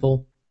Razor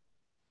people.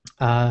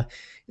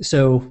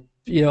 So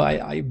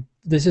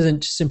this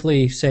isn't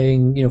simply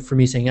saying, for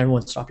me saying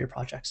everyone stop your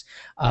projects,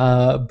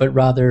 but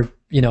rather,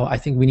 I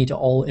think we need to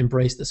all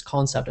embrace this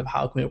concept of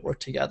how can we work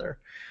together.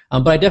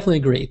 But I definitely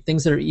agree.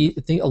 Things that are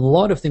a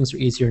lot of things are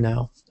easier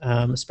now,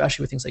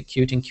 especially with things like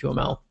Qt and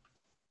QML,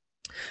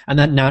 and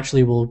that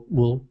naturally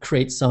will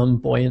create some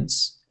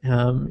buoyance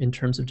in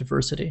terms of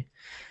diversity.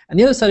 And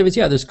the other side of it is,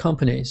 there's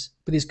companies,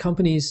 but these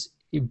companies,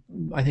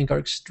 I think, are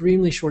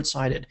extremely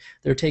short-sighted.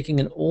 They're taking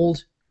an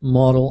old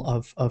model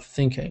of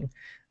thinking.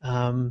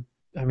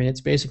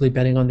 It's basically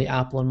betting on the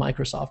Apple and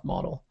Microsoft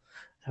model,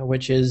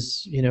 which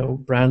is,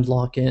 brand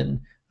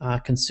lock-in,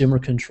 consumer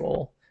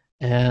control,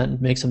 and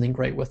make something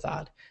great with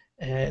that.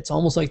 It's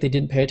almost like they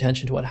didn't pay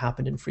attention to what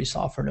happened in free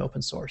software and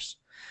open source.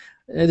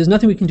 There's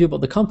nothing we can do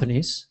about the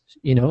companies,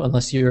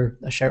 unless you're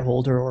a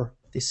shareholder or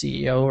the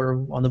CEO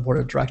or on the board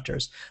of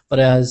directors. But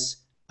as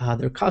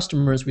their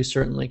customers, we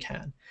certainly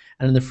can.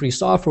 And in the free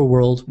software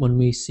world, when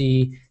we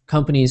see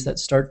companies that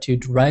start to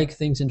drag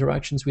things in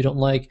directions we don't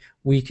like,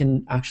 we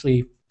can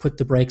actually put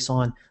the brakes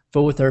on,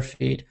 vote with our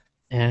feet,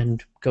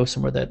 and go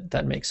somewhere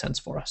that makes sense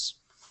for us.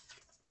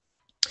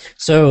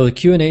 So the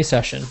Q&A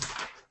session.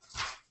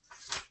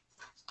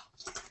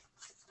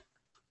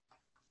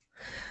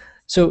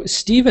 So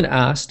Stephen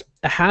asked,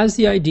 has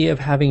the idea of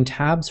having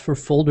tabs for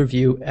folder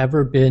view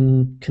ever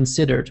been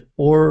considered,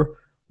 or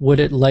would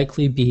it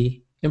likely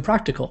be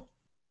impractical?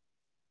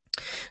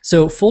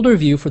 So folder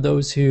view, for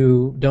those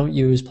who don't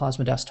use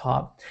Plasma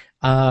Desktop,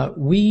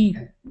 we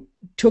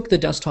took the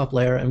desktop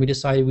layer and we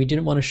decided we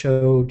didn't want to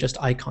show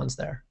just icons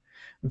there.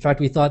 In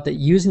fact, we thought that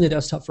using the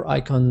desktop for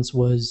icons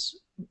was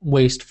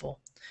wasteful.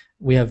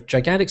 We have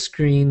gigantic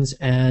screens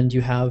and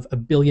you have a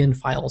billion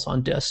files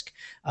on disk.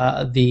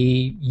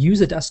 The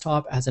use a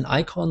desktop as an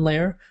icon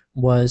layer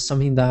was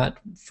something that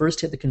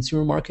first hit the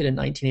consumer market in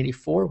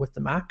 1984 with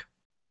the Mac.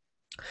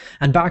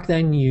 And back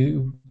then,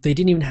 they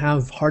didn't even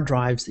have hard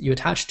drives that you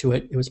attached to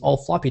it. It was all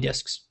floppy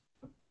disks.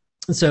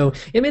 And so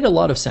it made a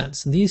lot of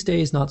sense. These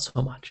days, not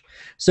so much.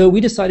 So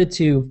we decided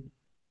to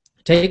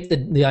take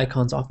the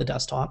icons off the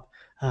desktop.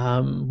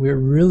 We're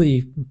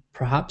really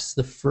perhaps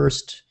the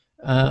first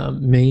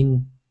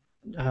mainstream,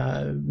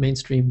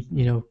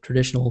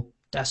 traditional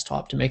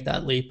desktop to make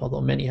that leap,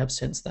 although many have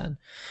since then.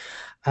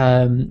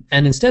 And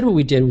instead what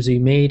we did was we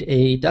made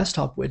a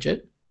desktop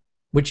widget,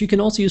 which you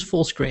can also use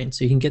full screen,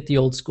 so you can get the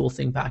old school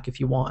thing back if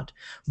you want.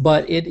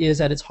 But it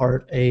is at its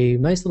heart a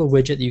nice little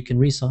widget that you can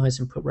resize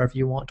and put wherever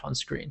you want on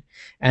screen.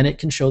 And it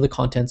can show the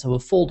contents of a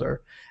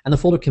folder. And the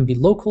folder can be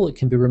local, it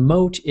can be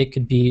remote, it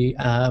could be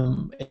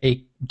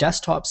a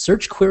desktop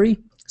search query.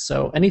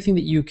 So anything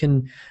that you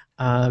can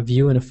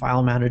view in a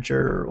file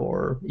manager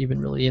or even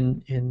really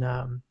in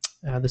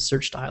the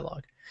search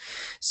dialog.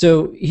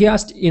 So he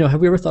asked, have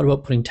we ever thought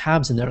about putting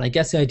tabs in there? And I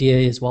guess the idea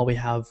is, well, we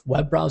have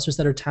web browsers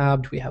that are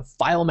tabbed, we have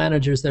file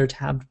managers that are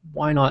tabbed,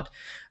 why not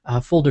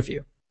folder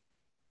view?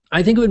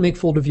 I think it would make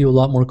folder view a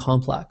lot more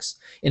complex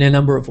in a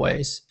number of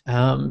ways.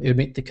 It would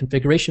make the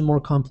configuration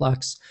more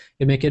complex.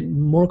 It would make it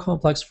more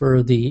complex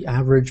for the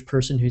average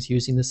person who's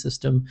using the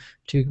system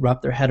to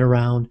wrap their head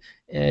around.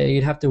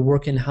 You'd have to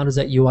work in how does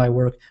that UI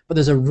work. But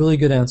there's a really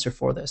good answer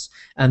for this,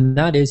 and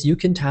that is you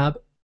can tab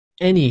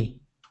any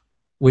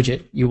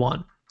widget you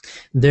want.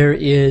 There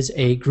is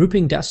a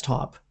grouping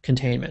desktop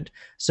containment.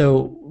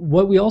 So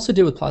what we also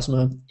did with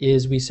Plasma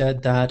is we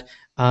said that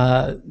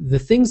the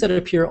things that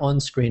appear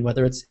on screen,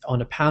 whether it's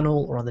on a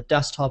panel or on the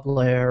desktop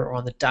layer or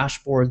on the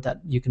dashboard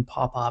that you can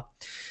pop up,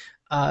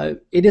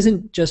 it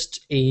isn't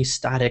just a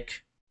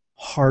static,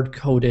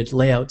 hard-coded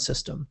layout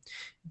system.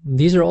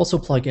 These are also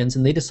plugins,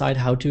 and they decide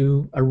how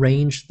to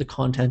arrange the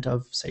content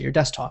of, say, your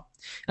desktop.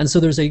 And so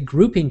there's a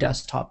grouping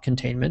desktop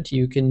containment.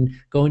 You can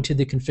go into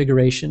the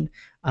configuration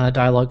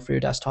dialog for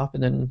your desktop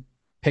and then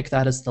pick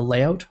that as the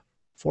layout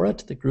for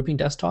it, the grouping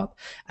desktop.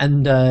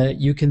 And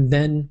you can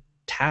then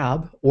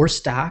tab or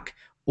stack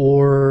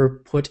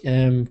or put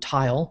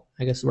tile,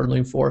 I guess is what I'm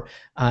looking for,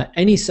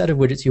 any set of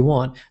widgets you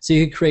want. So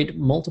you can create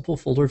multiple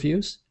folder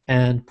views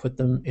and put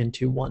them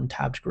into one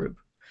tabbed group.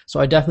 So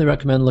I definitely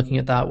recommend looking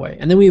at that way.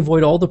 And then we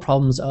avoid all the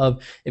problems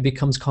of it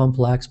becomes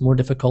complex, more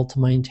difficult to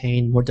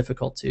maintain, more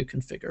difficult to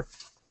configure,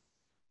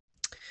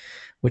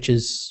 which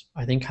is,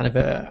 I think, kind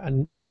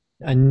of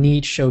a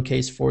neat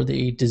showcase for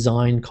the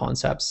design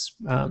concepts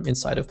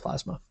inside of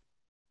Plasma.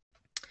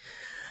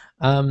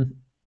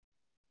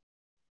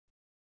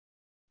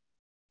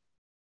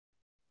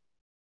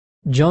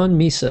 John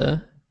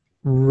Misa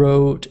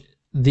wrote,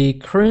 the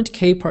current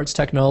K-parts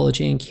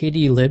technology in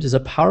KDE libs is a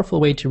powerful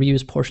way to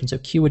reuse portions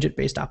of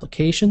QWidget-based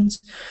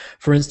applications.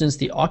 For instance,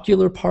 the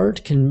ocular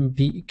part can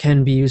be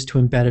used to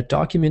embed a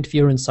document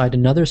viewer inside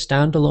another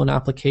standalone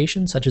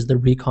application, such as the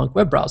Reconc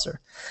web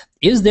browser.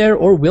 Is there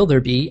or will there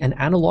be an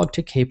analog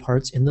to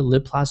K-parts in the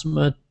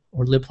libplasma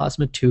or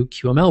libplasma 2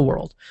 QML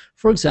world?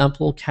 For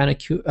example, can a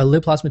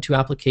libplasma 2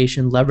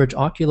 application leverage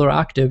Ocular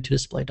Active to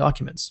display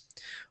documents?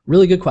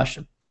 Really good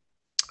question.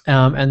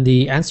 And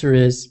the answer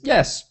is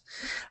yes.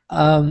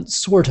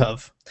 Sort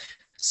of.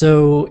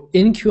 So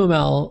in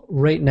QML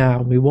right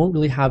now, we won't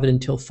really have it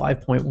until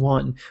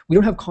 5.1. We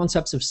don't have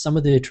concepts of some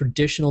of the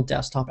traditional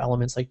desktop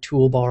elements like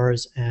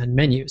toolbars and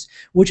menus,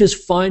 which is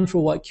fine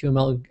for what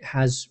QML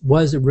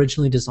was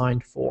originally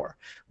designed for,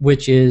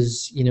 which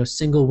is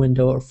single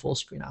window or full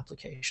screen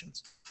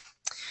applications.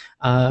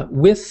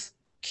 With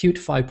Qt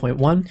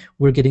 5.1,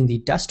 we're getting the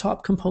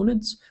desktop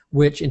components,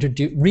 which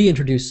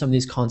reintroduce some of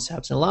these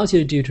concepts and allows you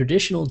to do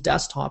traditional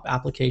desktop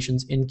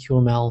applications in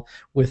QML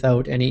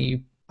without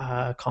any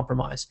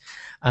compromise.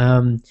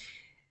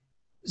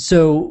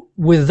 So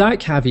with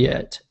that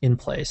caveat in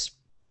place,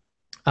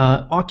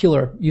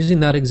 Ocular, using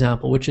that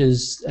example, which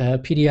is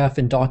PDF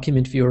and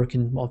document viewer,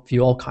 can view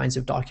all kinds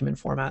of document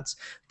formats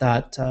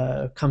that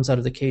comes out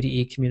of the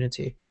KDE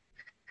community.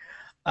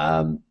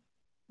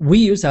 We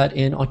use that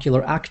in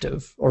Ocular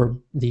Active, or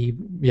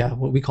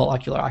what we call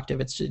Ocular Active.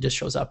 It just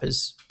shows up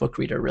as book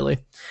reader, really,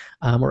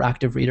 or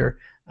active reader,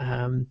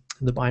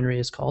 the binary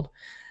is called.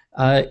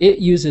 It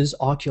uses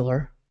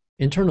Ocular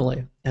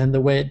internally, and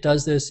the way it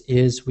does this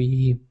is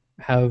we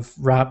have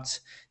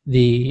wrapped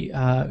the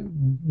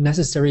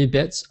necessary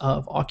bits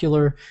of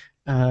Ocular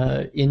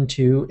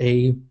into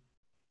a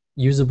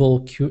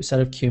usable set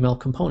of QML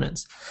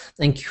components.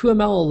 And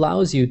QML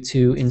allows you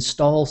to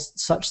install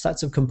such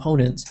sets of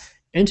components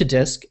into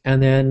disk,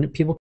 and then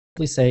people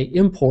can say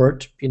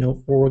import,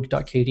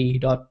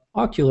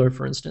 org.kde.ocular,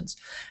 for instance,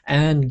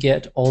 and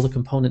get all the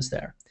components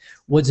there.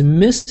 What's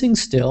missing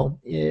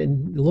still, a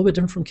little bit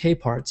different from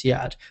K-parts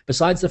yet,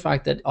 besides the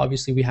fact that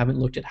obviously we haven't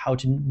looked at how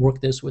to work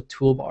this with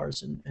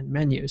toolbars and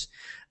menus,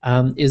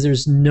 is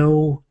there's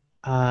no,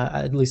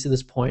 at least at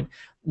this point,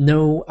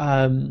 no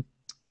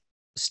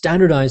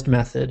standardized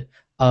method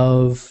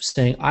of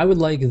saying, I would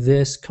like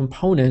this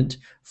component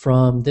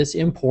from this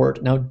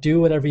import, now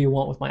do whatever you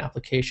want with my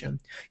application.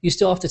 You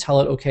still have to tell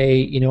it,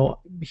 okay,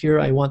 here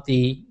I want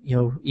the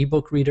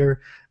ebook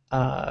reader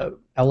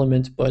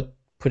element, but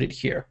put it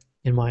here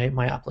in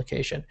my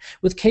application.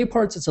 With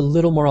K-parts, it's a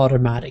little more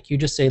automatic. You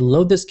just say,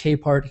 load this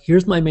K-part,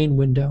 here's my main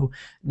window,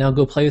 now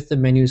go play with the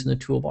menus and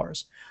the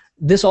toolbars.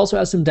 This also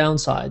has some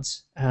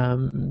downsides.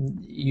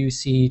 You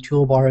see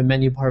toolbar and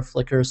menu bar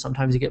flickers.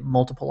 Sometimes you get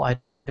multiple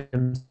items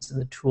in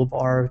the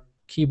toolbar,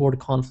 keyboard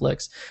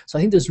conflicts. So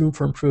I think there's room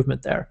for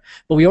improvement there.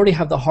 But we already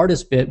have the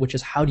hardest bit, which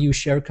is how do you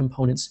share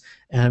components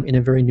in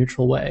a very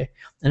neutral way.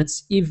 And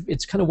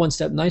it's kind of one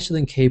step nicer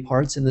than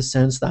K-parts in the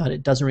sense that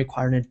it doesn't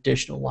require an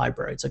additional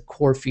library. It's a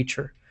core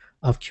feature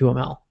of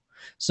QML.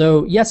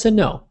 So yes and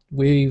no.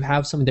 We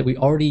have something that we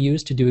already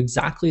use to do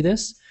exactly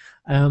this,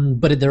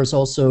 but there's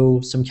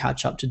also some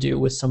catch-up to do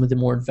with some of the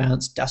more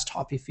advanced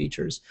desktop-y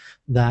features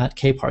that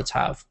K-parts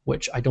have,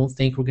 which I don't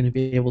think we're going to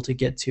be able to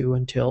get to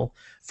until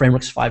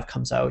Frameworks 5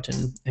 comes out,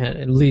 and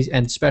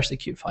especially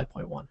Qt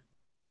 5.1.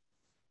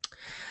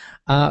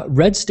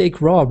 Red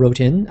Steak Raw wrote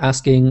in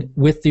asking,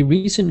 with the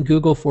recent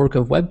Google fork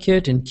of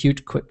WebKit and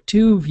Qt Quick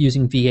 2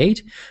 using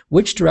V8,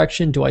 which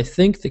direction do I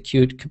think the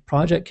Qt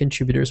project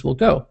contributors will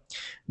go?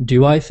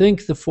 Do I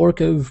think the fork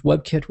of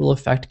WebKit will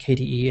affect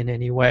KDE in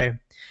any way?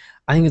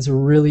 I think it's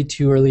really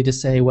too early to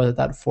say whether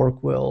that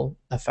fork will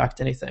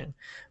affect anything.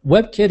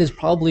 WebKit is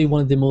probably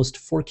one of the most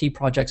forky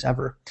projects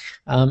ever.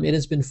 It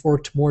has been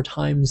forked more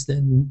times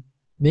than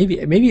maybe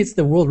it's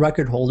the world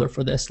record holder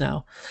for this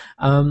now.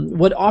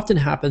 What often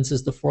happens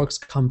is the forks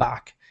come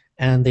back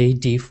and they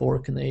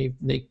defork, and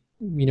they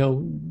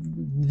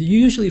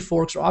usually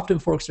often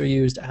forks are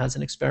used as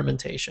an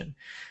experimentation.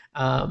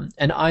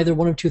 And either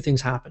one of two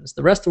things happens.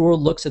 The rest of the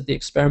world looks at the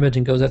experiment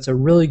and goes, that's a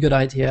really good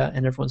idea,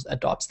 and everyone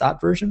adopts that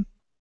version.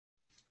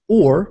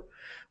 Or,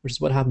 which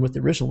is what happened with the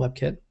original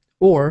WebKit,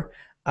 or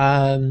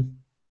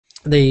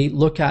they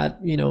look at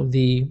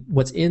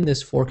what's in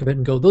this fork of it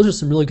and go, those are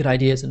some really good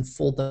ideas, and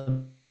fold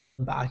them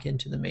back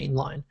into the main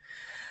line.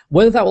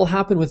 Whether that will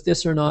happen with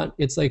this or not,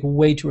 it's like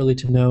way too early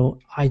to know.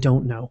 I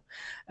don't know.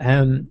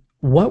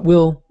 What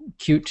will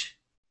Qt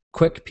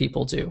quick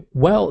people do?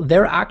 Well,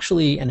 they're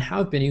actually, and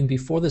have been even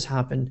before this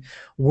happened,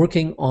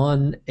 working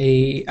on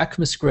a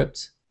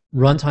ECMAScript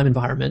runtime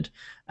environment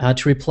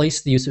to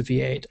replace the use of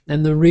V8.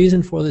 And the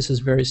reason for this is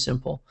very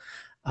simple.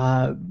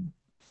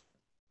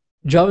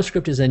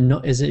 JavaScript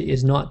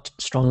is not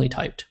strongly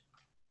typed.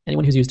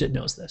 Anyone who's used it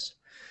knows this.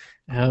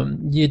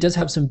 It does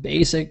have some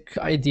basic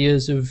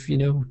ideas of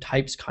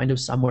types kind of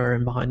somewhere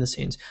in behind the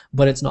scenes,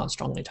 but it's not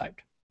strongly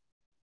typed.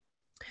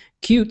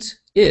 Qt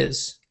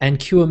is, and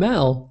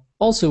QML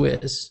also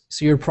is.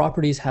 So your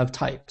properties have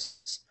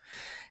types.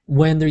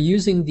 When they're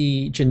using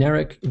the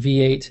generic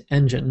V8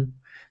 engine,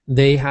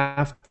 they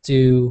have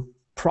to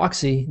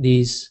proxy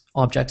these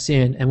objects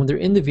in, and when they're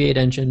in the V8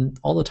 engine,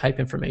 all the type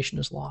information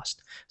is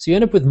lost. So you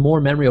end up with more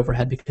memory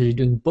overhead because you're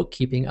doing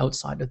bookkeeping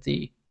outside of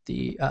the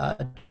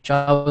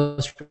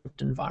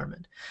JavaScript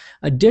environment.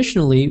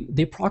 Additionally,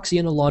 they proxy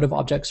in a lot of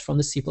objects from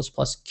the C++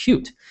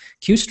 Qt.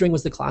 QString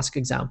was the classic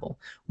example,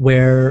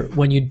 where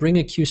when you'd bring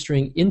a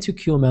QString into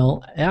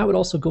QML, that would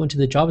also go into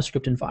the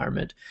JavaScript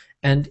environment.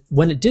 And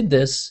when it did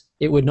this,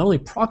 it would not only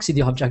proxy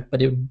the object,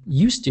 but it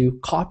used to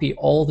copy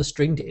all the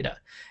string data.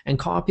 And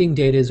copying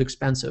data is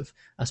expensive,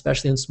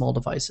 especially in small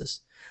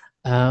devices.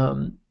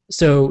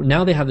 So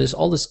now they have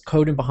all this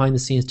code in behind the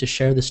scenes to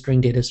share the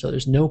string data, so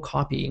there's no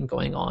copying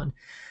going on.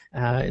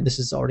 This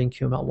is already in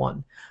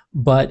QML1,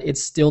 but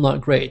it's still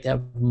not great. They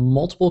have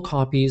multiple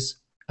copies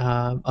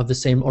of the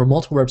same, or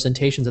multiple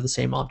representations of the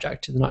same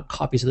object. They're not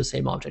copies of the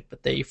same object,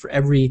 but for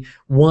every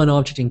one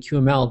object in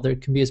QML, there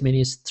can be as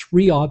many as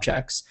 3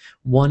 objects,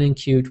 one in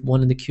Qt,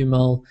 one in the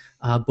QML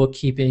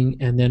bookkeeping,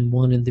 and then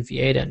one in the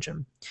V8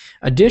 engine.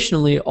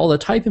 Additionally, all the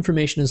type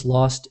information is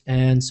lost,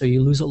 and so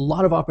you lose a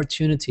lot of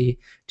opportunity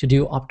to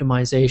do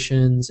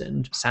optimizations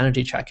and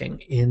sanity checking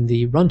in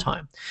the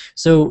runtime.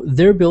 So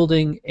they're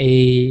building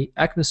a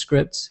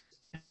ECMAScript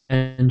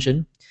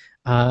engine.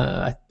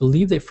 I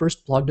believe they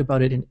first blogged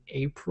about it in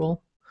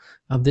April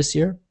of this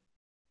year,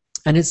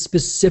 and it's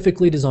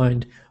specifically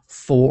designed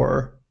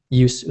for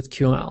use with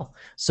QML.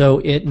 So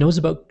it knows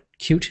about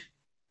Qt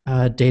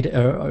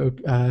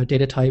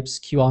data types,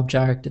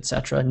 QObject,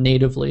 etc.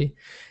 natively.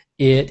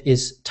 It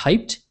is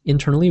typed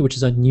internally, which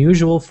is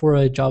unusual for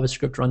a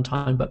JavaScript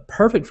runtime, but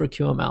perfect for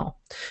QML.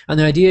 And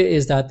the idea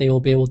is that they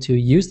will be able to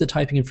use the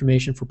typing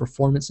information for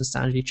performance and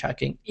sanity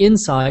checking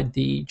inside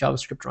the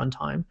JavaScript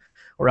runtime,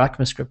 or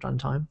ECMAScript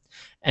runtime,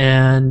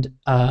 and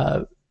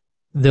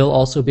they'll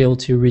also be able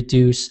to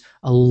reduce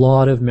a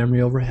lot of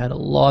memory overhead, a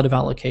lot of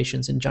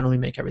allocations, and generally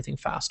make everything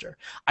faster.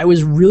 I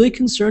was really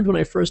concerned when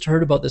I first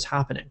heard about this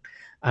happening,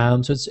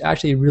 so it's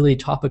actually really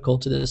topical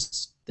to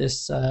this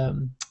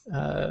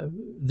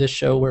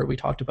show where we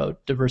talked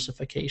about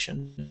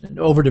diversification and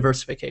over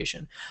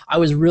diversification. I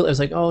was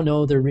like, oh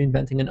no, they're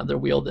reinventing another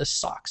wheel. This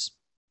sucks.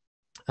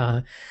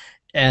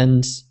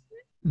 And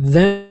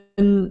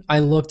then I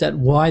looked at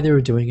why they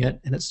were doing it,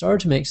 and it started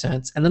to make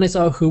sense. And then I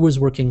saw who was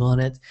working on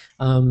it.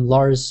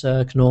 Lars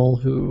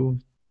Knoll,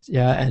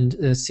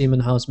 and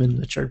Simon Hausman,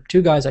 which are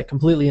 2 guys I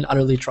completely and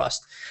utterly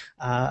trust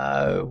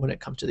when it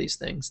comes to these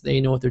things.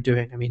 They know what they're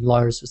doing. I mean,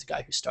 Lars was the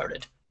guy who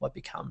started what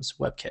becomes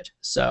WebKit,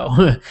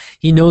 so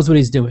he knows what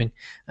he's doing.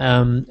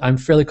 I'm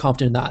fairly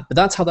confident in that. But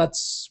that's how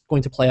that's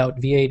going to play out.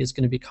 V8 is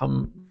going to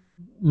become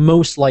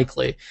most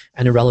likely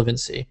an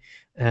irrelevancy.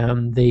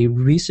 They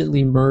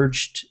recently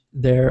merged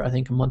I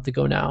think a month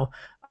ago now,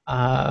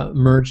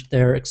 merged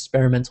their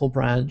experimental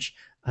branch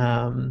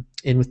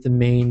in with the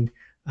main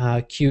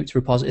Qt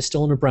repository. It's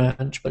still in a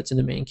branch, but it's in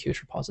the main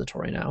Qt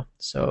repository now.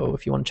 So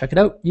if you want to check it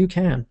out, you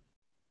can.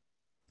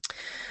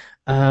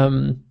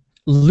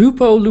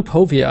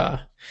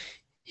 Lupovia.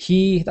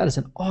 That is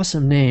an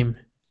awesome name.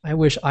 I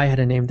wish I had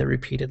a name that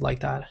repeated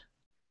like that.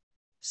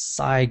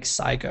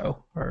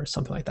 Saigo or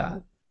something like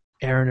that.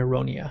 Aaron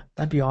Aronia.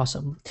 That'd be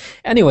awesome.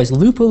 Anyways,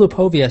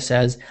 Lupovia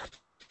says,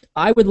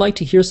 I would like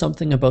to hear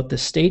something about the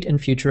state and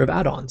future of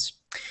add-ons.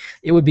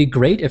 It would be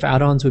great if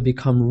add-ons would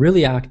become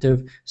really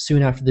active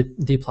soon after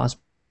the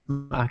Plasma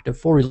Active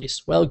 4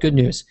 release. Well, good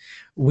news.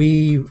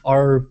 We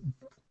are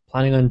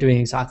planning on doing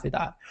exactly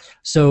that.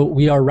 So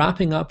we are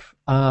wrapping up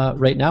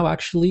right now,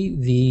 actually,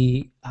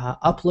 the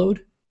upload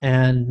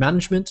and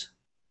management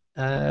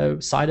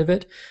side of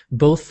it,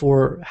 both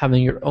for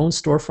having your own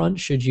storefront,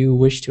 should you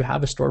wish to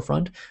have a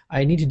storefront.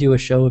 I need to do a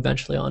show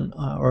eventually on,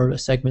 or a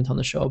segment on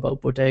the show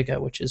about Bodega,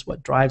 which is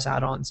what drives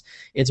add-ons.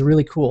 It's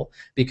really cool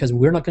because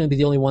we're not going to be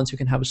the only ones who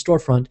can have a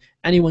storefront.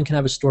 Anyone can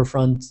have a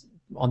storefront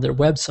on their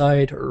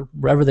website or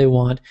wherever they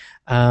want,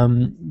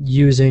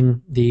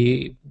 using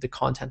the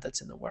content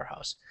that's in the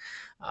warehouse.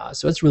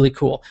 So it's really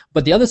cool.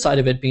 But the other side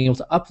of it, being able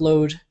to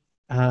upload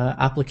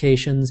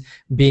applications,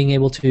 being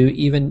able to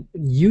even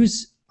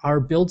use our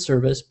build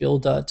service,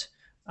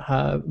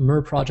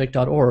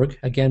 build.merproject.org,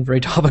 again, very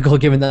topical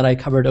given that I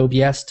covered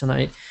OBS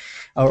tonight,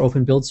 our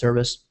open build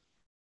service.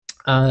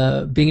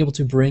 Being able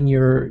to bring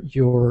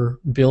your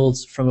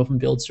builds from open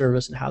build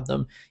service and have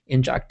them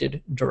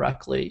injected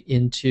directly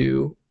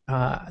into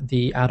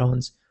the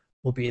add-ons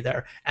will be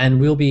there.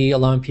 And we'll be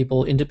allowing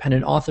people,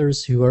 independent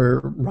authors who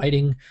are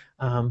writing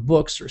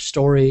books or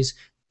stories,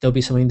 there'll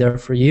be something there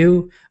for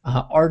you,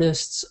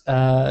 artists,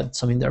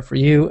 something there for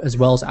you, as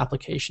well as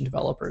application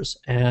developers.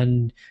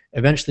 And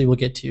eventually we'll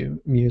get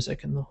to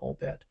music and the whole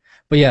bit.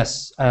 But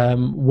yes,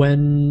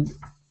 when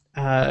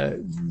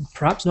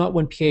perhaps not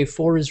when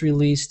PA4 is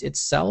released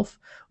itself,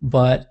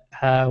 but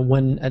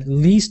when at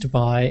least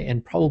by,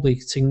 and probably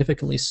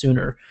significantly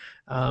sooner,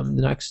 the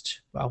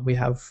next, well, we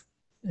have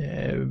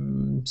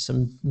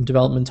some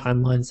development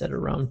timelines that are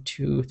around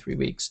 2-3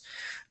 weeks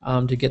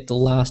to get the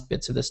last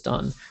bits of this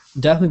done.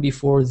 Definitely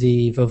before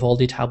the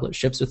Vivaldi tablet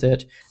ships with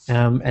it,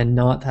 and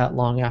not that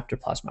long after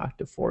Plasma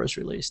Active 4 is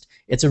released.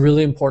 It's a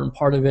really important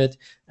part of it,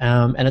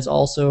 and it's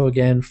also,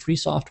 again, free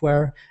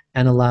software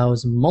and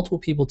allows multiple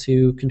people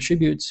to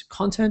contribute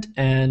content,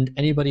 and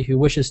anybody who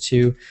wishes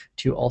to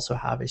also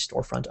have a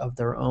storefront of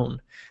their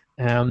own.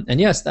 And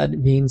yes, that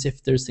means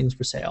if there's things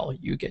for sale,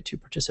 you get to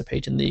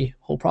participate in the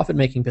whole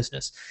profit-making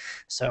business.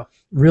 So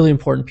really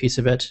important piece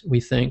of it,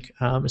 we think,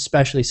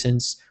 especially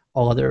since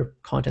all other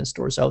content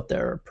stores out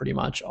there pretty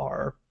much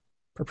are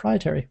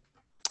proprietary.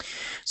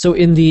 So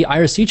in the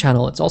IRC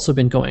channel, it's also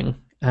been going.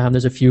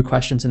 There's a few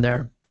questions in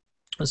there.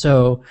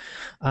 So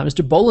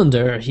Mr.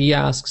 Bolender, he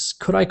asks,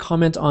 could I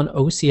comment on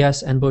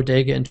OCS and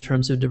Bodega in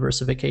terms of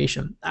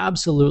diversification?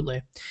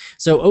 Absolutely.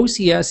 So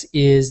OCS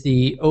is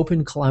the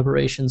Open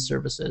Collaboration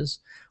Services,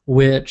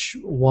 which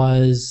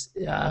was,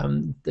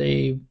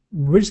 they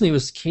originally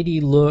was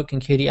KDLook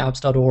and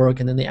KDApps.org,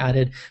 and then they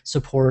added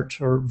support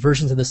or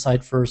versions of the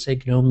site for, say,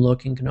 GNOME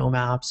Look and GNOME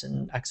Apps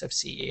and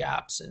XFCE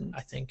apps, and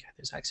I think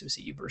there's an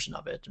XFCE version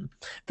of it, and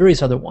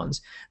various other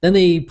ones. Then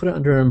they put it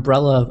under an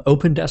umbrella of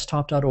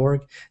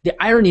OpenDesktop.org.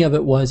 The irony of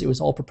it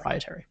was all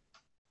proprietary.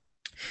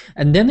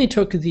 And then they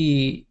took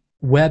the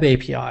web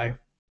API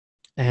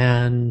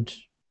and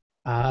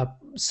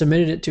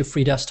submitted it to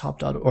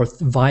freedesktop.org or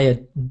via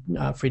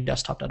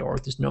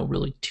freedesktop.org. There's no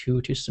really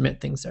to submit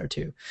things there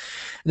to.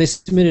 They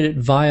submitted it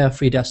via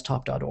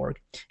freedesktop.org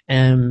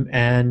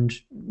and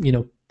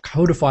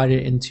codified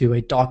it into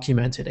a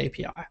documented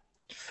API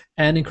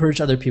and encouraged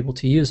other people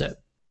to use it.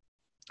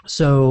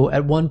 So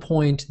at one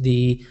point,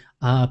 the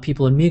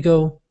people in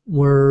Migo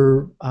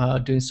were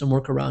doing some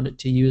work around it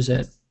to use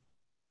it.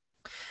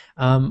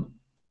 I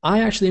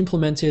actually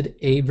implemented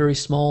a very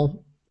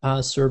small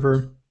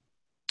server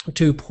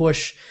to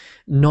push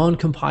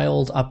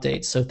non-compiled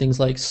updates, so things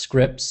like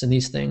scripts and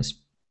these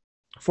things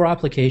for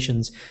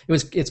applications.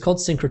 It's called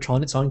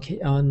Synchrotron. It's on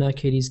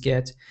KD's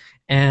Git,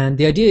 and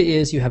the idea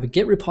is you have a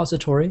Git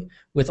repository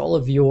with all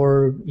of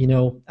your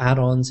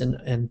add-ons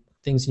and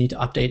things you need to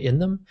update in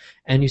them,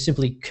 and you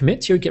simply commit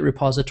to your Git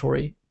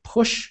repository,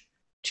 push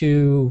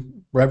to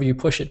wherever you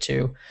push it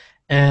to,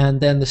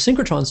 and then the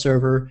Synchrotron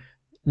server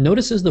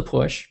notices the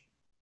push,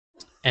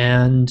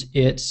 and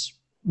it's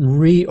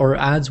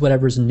adds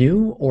whatever's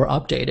new or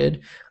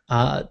updated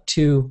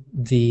to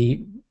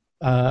the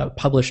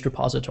published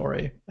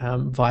repository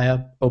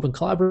via Open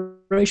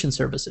Collaboration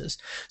Services.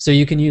 So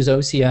you can use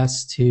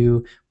OCS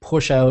to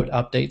push out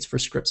updates for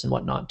scripts and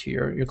whatnot to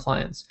your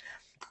clients.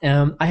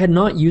 I had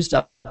not used it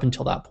up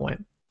until that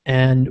point.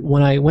 And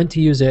when I went to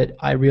use it,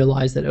 I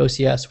realized that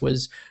OCS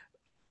was,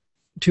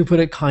 to put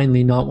it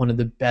kindly, not one of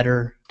the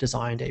better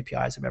designed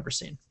APIs I've ever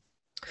seen.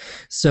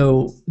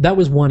 So that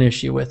was one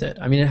issue with it.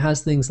 I mean, it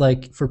has things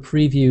like for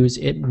previews,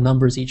 it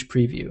numbers each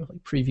preview,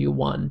 like preview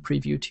 1,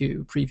 preview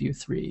 2, preview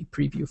 3,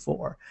 preview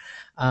 4,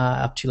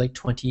 up to like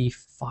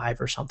 25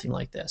 or something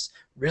like this.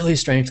 Really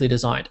strangely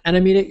designed. And I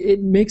mean,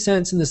 it makes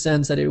sense in the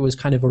sense that it was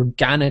kind of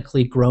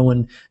organically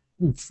grown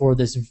for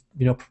this,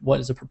 what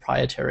is a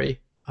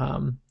proprietary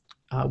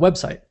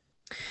website.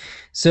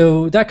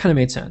 So that kind of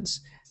made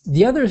sense.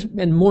 The other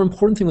and more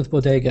important thing with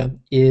Bodega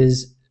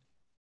is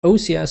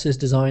OCS is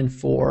designed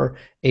for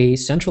a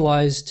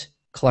centralized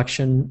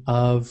collection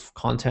of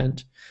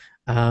content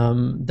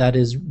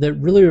that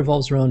really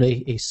revolves around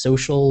a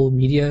social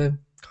media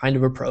kind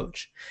of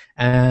approach.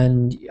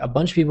 And a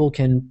bunch of people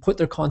can put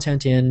their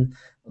content in,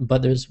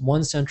 but there's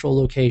one central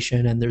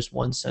location and there's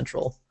one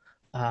central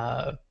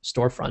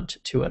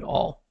storefront to it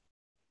all.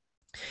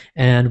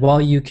 And while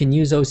you can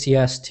use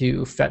OCS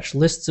to fetch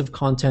lists of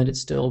content,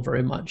 it's still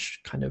very much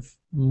kind of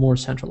more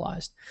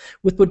centralized.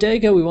 With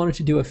Bodega, we wanted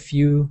to do a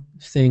few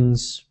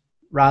things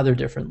rather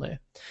differently.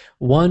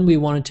 One, we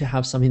wanted to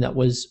have something that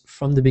was,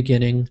 from the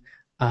beginning,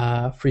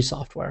 free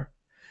software.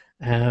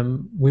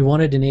 We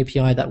wanted an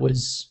API that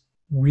was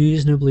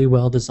reasonably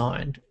well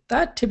designed.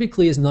 That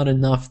typically is not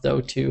enough,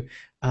 though, to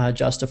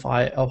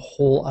justify a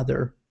whole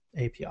other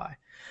API.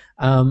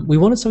 We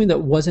wanted something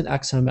that wasn't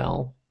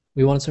XML.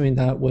 We wanted something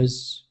that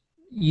was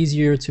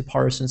easier to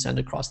parse and send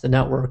across the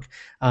network,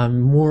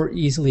 more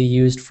easily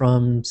used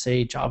from,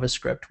 say,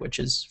 JavaScript, which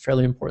is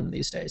fairly important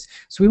these days.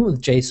 So we went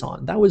with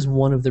JSON. That was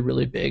one of the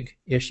really big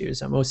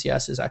issues.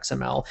 OCS is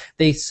XML.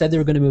 They said they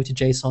were going to move to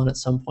JSON at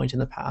some point in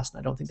the past, and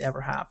I don't think they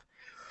ever have.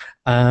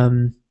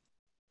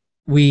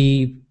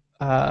 We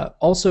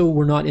also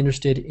were not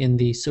interested in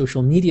the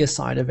social media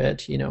side of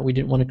it. We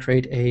didn't want to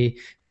create a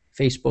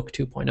Facebook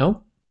 2.0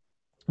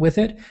 with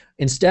it.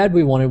 Instead,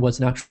 we wanted was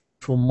an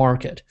actual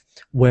market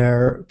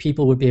where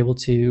people would be able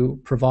to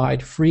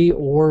provide free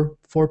or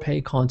for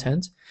pay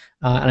content,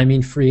 and I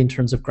mean free in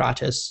terms of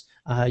gratis.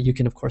 You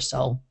can of course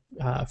sell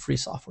free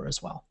software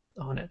as well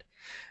on it.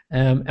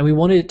 And we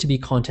wanted it to be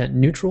content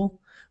neutral,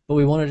 but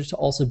we wanted it to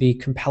also be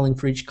compelling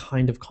for each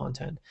kind of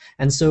content.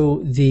 And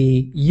so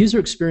the user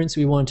experience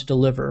we wanted to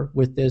deliver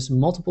with this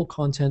multiple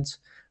content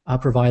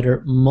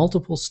provider,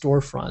 multiple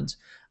storefronts,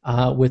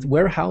 with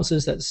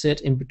warehouses that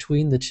sit in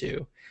between the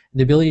two,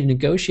 the ability to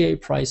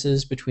negotiate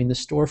prices between the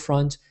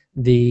storefront,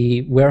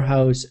 the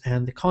warehouse,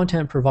 and the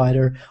content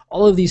provider,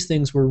 all of these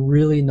things were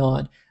really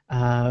not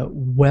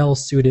well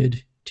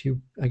suited to,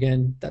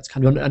 again, that's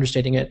kind of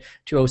understating it,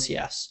 to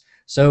OCS.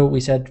 So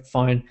we said,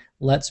 fine,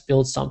 let's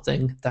build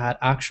something that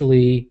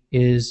actually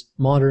is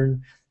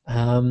modern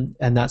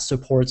and that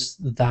supports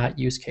that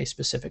use case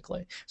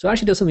specifically. So it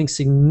actually does something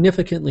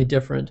significantly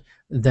different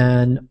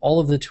than all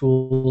of the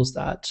tools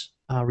that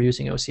we're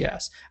using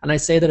OCS. And I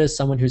say that as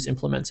someone who's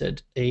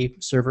implemented a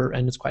server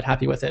and is quite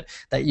happy with it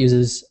that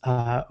uses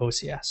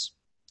OCS.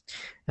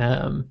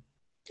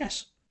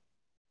 Yes.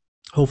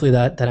 Hopefully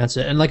that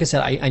answers it. And like I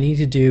said, I need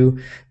to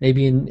do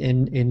maybe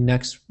in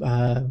next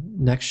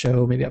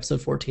show, maybe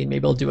episode 14,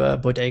 maybe I'll do a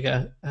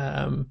bodega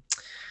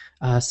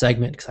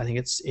segment, because I think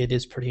it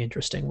is pretty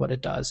interesting what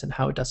it does and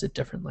how it does it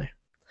differently.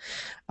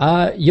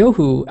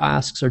 Yohu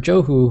asks, or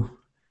Johu,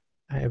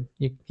 yes,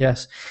 you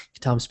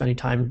can tell I'm spending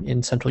time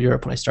in Central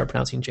Europe when I start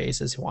pronouncing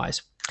J's as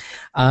Y's.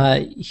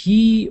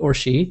 He or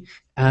she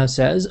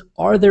says,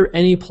 are there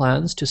any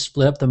plans to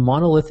split up the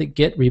monolithic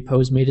Git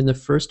repos made in the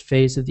first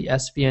phase of the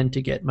SVN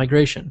to Git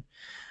migration?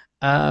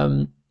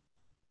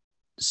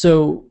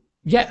 So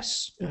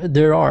yes,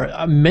 there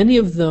are. Many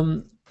of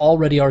them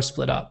already are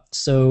split up.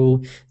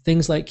 So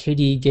things like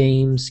KDE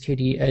Games,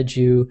 KDE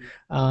Edu,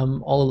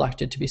 all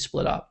elected to be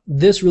split up.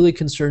 This really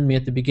concerned me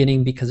at the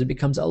beginning because it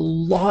becomes a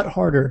lot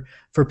harder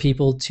for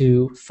people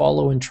to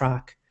follow and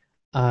track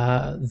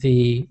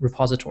the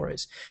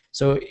repositories.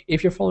 So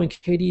if you're following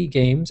KDE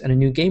Games and a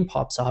new game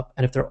pops up,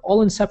 and if they're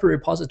all in separate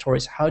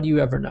repositories, how do you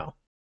ever know?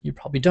 You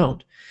probably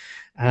don't.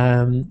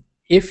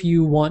 If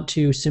you want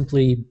to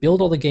simply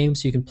build all the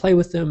games so you can play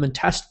with them and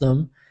test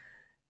them,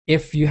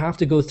 if you have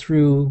to go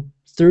through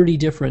 30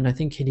 different, I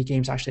think KDE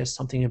Games actually has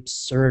something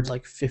absurd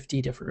like 50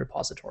 different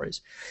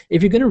repositories.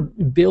 If you're going to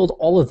build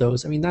all of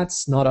those, I mean,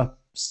 that's not a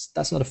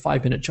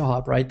 5-minute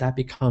job, right? That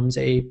becomes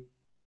a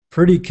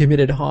pretty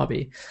committed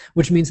hobby,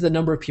 which means the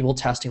number of people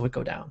testing would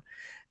go down.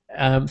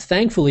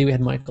 Thankfully, we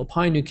had Michael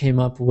Pine who came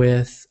up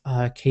with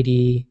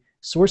KDE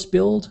Source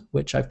Build,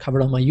 which I've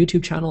covered on my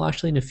YouTube channel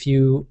actually in a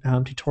few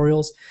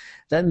tutorials.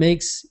 That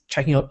makes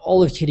checking out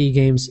all of KDE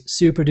Games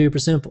super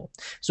duper simple.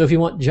 So if you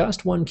want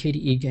just one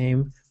KDE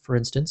game, for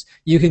instance,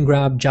 you can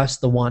grab just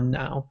the one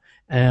now.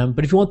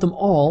 But if you want them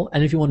all,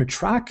 and if you want to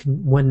track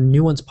when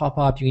new ones pop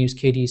up, you can use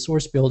KDE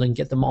Source Build and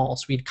get them all.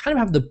 So we kind of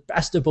have the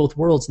best of both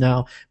worlds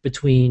now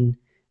between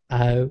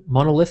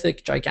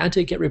monolithic,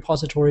 gigantic Git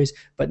repositories,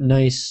 but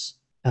nice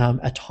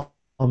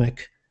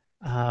atomic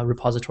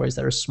repositories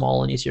that are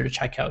small and easier to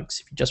check out. Because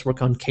if you just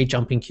work on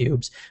K-jumping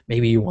cubes,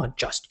 maybe you want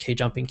just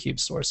K-jumping cube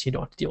source. You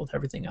don't have to deal with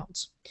everything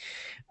else.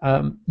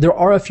 There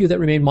are a few that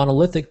remain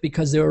monolithic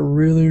because they were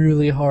really,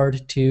 really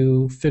hard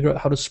to figure out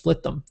how to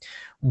split them.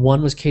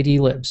 One was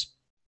KDE Libs.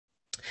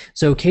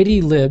 So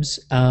KDE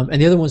Libs, and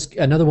another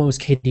one was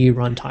KDE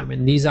Runtime.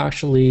 And these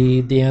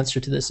actually, the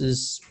answer to this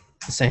is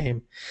the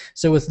same.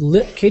 So with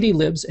KDE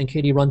Libs and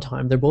KDE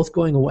Runtime, they're both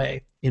going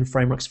away in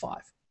Frameworks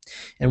 5.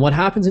 And what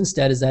happens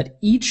instead is that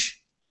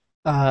each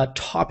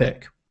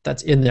topic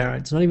that's in there,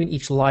 it's not even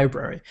each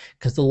library,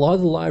 because a lot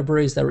of the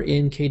libraries that are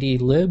in KDE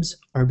Libs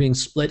are being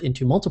split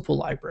into multiple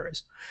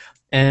libraries.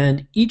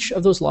 And each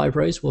of those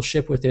libraries will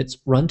ship with its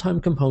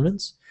runtime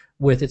components,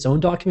 with its own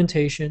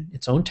documentation,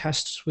 its own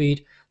test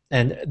suite,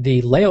 and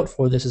the layout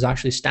for this is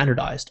actually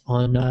standardized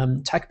on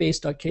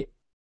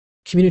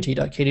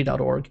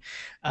techbase.community.kde.org.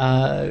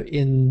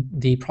 In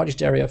the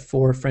project area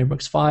for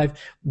Frameworks 5,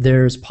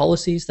 there's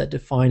policies that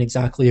define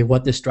exactly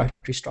what this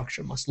directory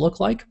structure must look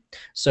like.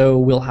 So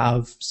we'll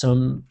have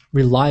some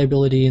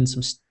reliability and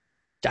some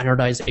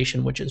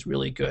standardization, which is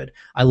really good.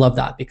 I love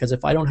that, because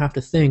if I don't have to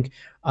think,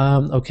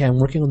 okay, I'm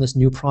working on this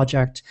new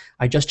project,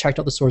 I just checked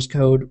out the source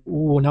code,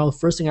 ooh, now the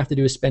first thing I have to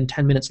do is spend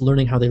 10 minutes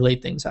learning how they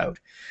laid things out.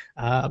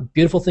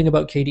 Beautiful thing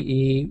about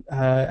KDE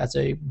as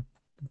a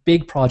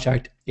big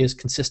project is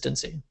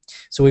consistency.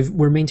 So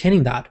we're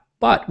maintaining that.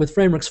 But with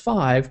Frameworks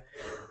 5,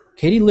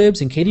 KDE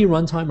Libs and KDE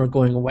Runtime are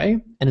going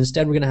away, and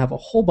instead we're going to have a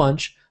whole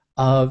bunch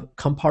of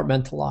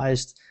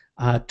compartmentalized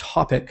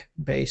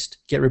topic-based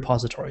Git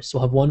repositories. So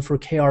we'll have one for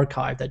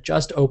karchive that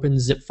just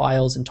opens zip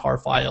files and tar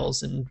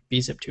files and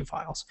bzip2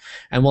 files.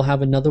 And we'll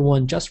have another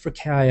one just for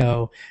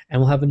KIO,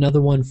 and we'll have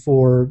another one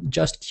for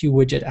just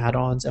QWidget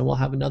add-ons, and we'll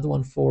have another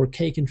one for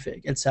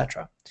kconfig,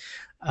 etc.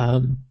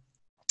 And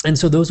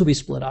so those will be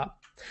split up.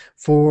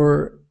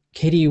 For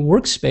KDE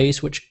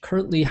Workspace, which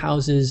currently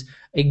houses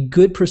a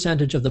good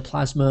percentage of the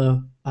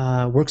Plasma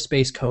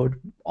workspace code,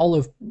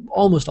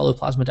 almost all of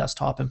Plasma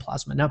Desktop and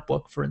Plasma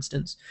Netbook, for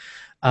instance,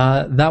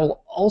 that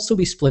will also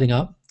be splitting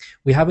up.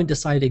 We haven't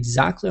decided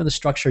exactly on the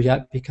structure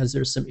yet because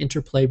there's some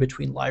interplay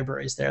between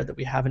libraries there that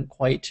we haven't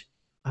quite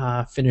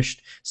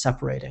finished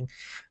separating.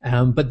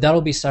 But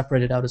that'll be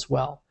separated out as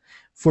well.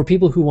 For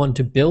people who want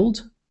to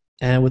build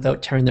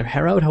without tearing their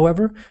hair out,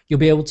 however, you'll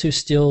be able to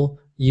still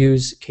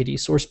use KDE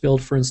Source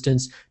Build, for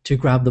instance, to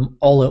grab them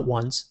all at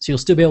once. So you'll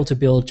still be able to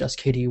build just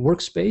KDE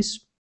Workspace,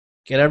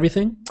 get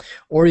everything,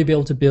 or you'll be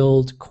able to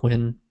build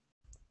Quinn.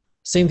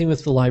 Same thing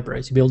with the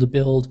libraries. You'll be able to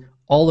build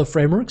all the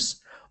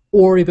frameworks,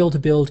 or you'll be able to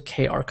build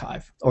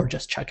Karchive, or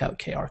just check out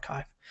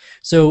Karchive.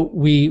 So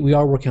we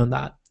are working on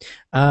that.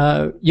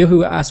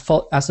 Yohu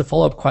asked a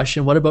follow-up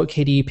question. What about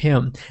KDE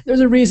PIM? There's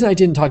a reason I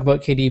didn't talk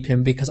about KDE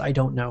PIM, because I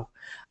don't know.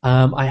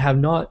 I have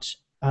not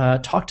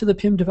talked to the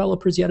PIM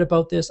developers yet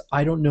about this.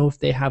 I don't know if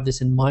they have this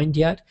in mind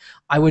yet.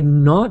 I would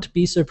not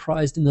be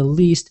surprised in the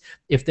least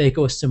if they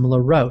go a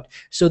similar route.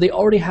 So they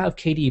already have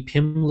KDE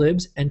PIM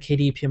libs and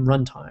KDE PIM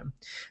runtime.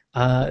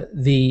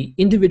 The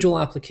individual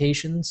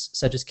applications,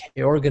 such as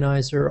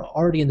Korganizer, are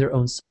already in their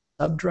own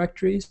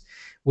subdirectories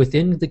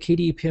within the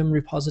KDE PIM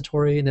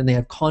repository, and then they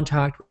have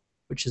Contact,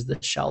 which is the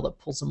shell that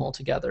pulls them all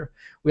together.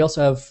 We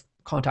also have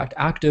Contact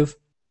Active,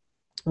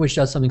 which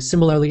does something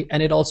similarly,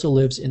 and it also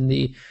lives in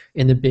the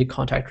big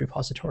Contact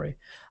repository.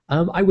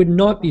 I would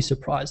not be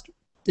surprised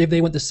if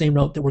they went the same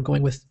route that we're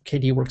going with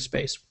KDE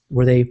Workspace,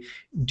 where they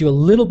do a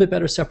little bit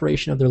better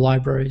separation of their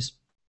libraries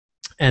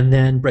and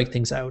then break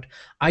things out.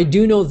 I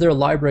do know there are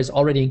libraries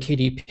already in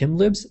KDE PIM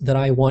libs that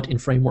I want in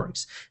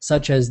frameworks,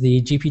 such as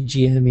the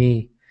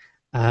GPGME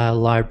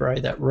library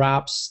that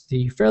wraps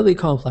the fairly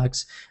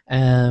complex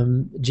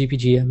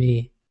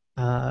GPGME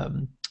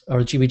or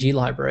GPG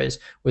libraries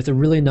with a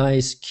really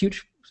nice, cute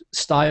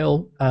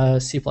style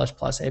C++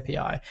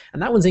 API.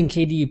 And that one's in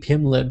KDE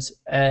PIM libs,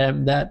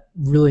 and that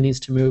really needs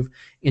to move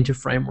into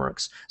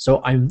frameworks.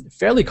 So I'm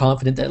fairly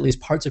confident that at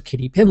least parts of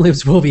KDE PIM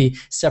libs will be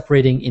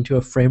separating into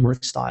a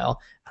framework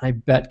style, and I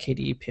bet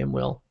KDE PIM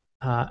will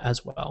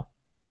as well.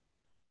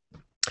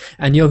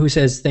 And Yohu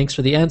says, thanks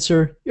for the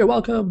answer. You're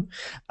welcome.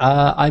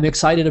 I'm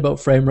excited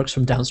about frameworks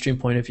from downstream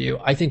point of view.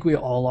 I think we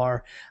all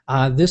are.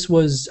 This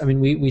was, I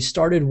mean, we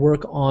started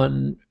work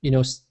on,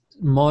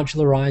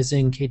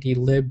 modularizing KDE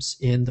libs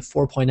in the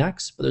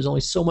 4.x, but there's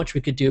only so much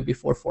we could do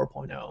before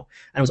 4.0. And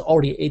it was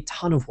already a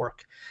ton of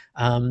work.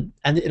 And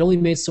it only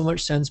made so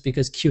much sense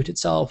because Qt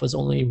itself was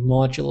only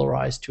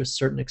modularized to a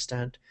certain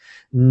extent.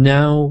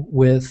 Now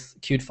with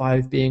Qt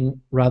 5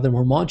 being rather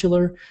more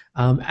modular,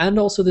 and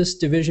also this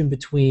division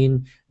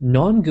between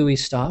non-GUI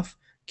stuff,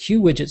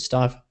 QWidget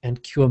stuff,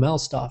 and QML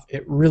stuff,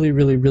 it really,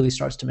 really, really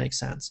starts to make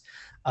sense.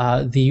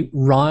 The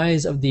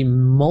rise of the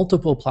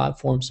multiple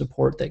platform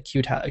support that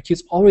Qt has.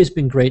 Qt's always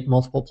been great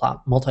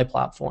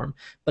multi-platform,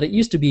 but it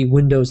used to be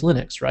Windows,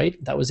 Linux,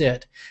 right? That was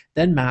it.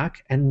 Then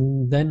Mac,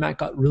 and then Mac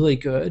got really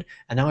good,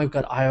 and now we've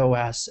got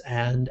iOS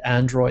and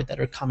Android that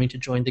are coming to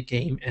join the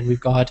game, and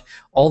we've got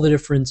all the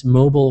different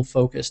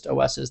mobile-focused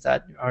OSs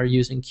that are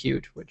using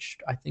Qt, which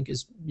I think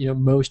is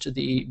most of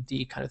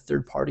the kind of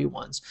third-party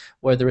ones,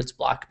 whether it's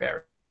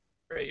BlackBerry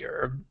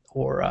or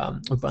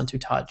Ubuntu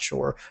Touch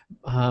or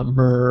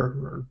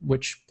Mir,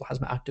 which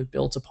Plasma Active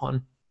builds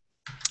upon.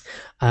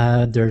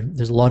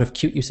 There's a lot of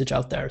Qt usage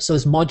out there. So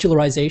this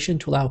modularization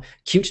to allow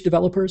Qt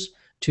developers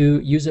to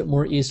use it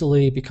more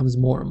easily becomes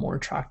more and more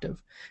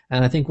attractive.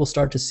 And I think we'll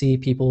start to see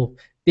people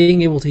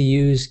being able to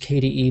use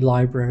KDE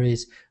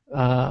libraries,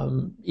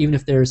 even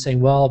if they're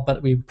saying, well,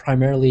 but we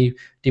primarily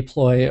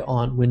deploy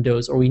on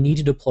Windows, or we need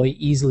to deploy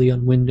easily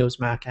on Windows,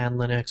 Mac, and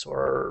Linux,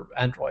 or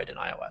Android and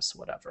iOS,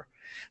 whatever.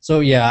 So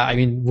yeah, I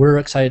mean, we're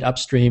excited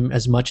upstream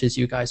as much as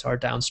you guys are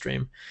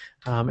downstream,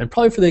 and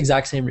probably for the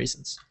exact same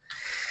reasons.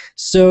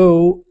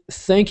 So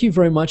thank you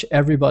very much,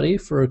 everybody,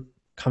 for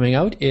coming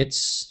out.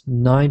 It's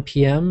 9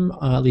 p.m.,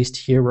 at least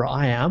here where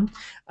I am,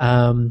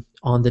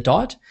 on the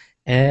dot.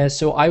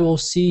 So I will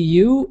see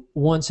you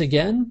once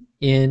again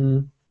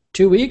in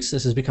 2 weeks.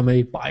 This has become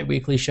a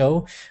bi-weekly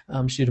show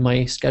due to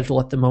my schedule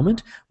at the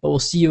moment, but we'll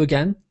see you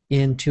again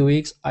in 2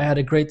 weeks. I had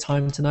a great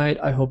time tonight.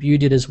 I hope you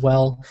did as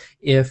well.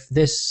 If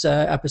this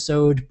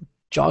episode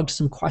jogged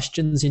some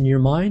questions in your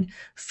mind,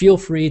 feel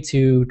free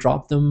to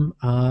drop them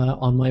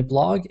on my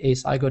blog,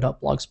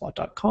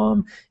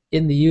 asaigo.blogspot.com,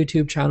 in the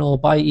YouTube channel,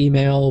 by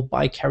email,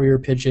 by carrier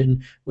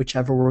pigeon,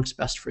 whichever works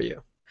best for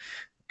you.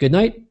 Good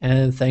night,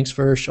 and thanks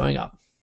for showing up.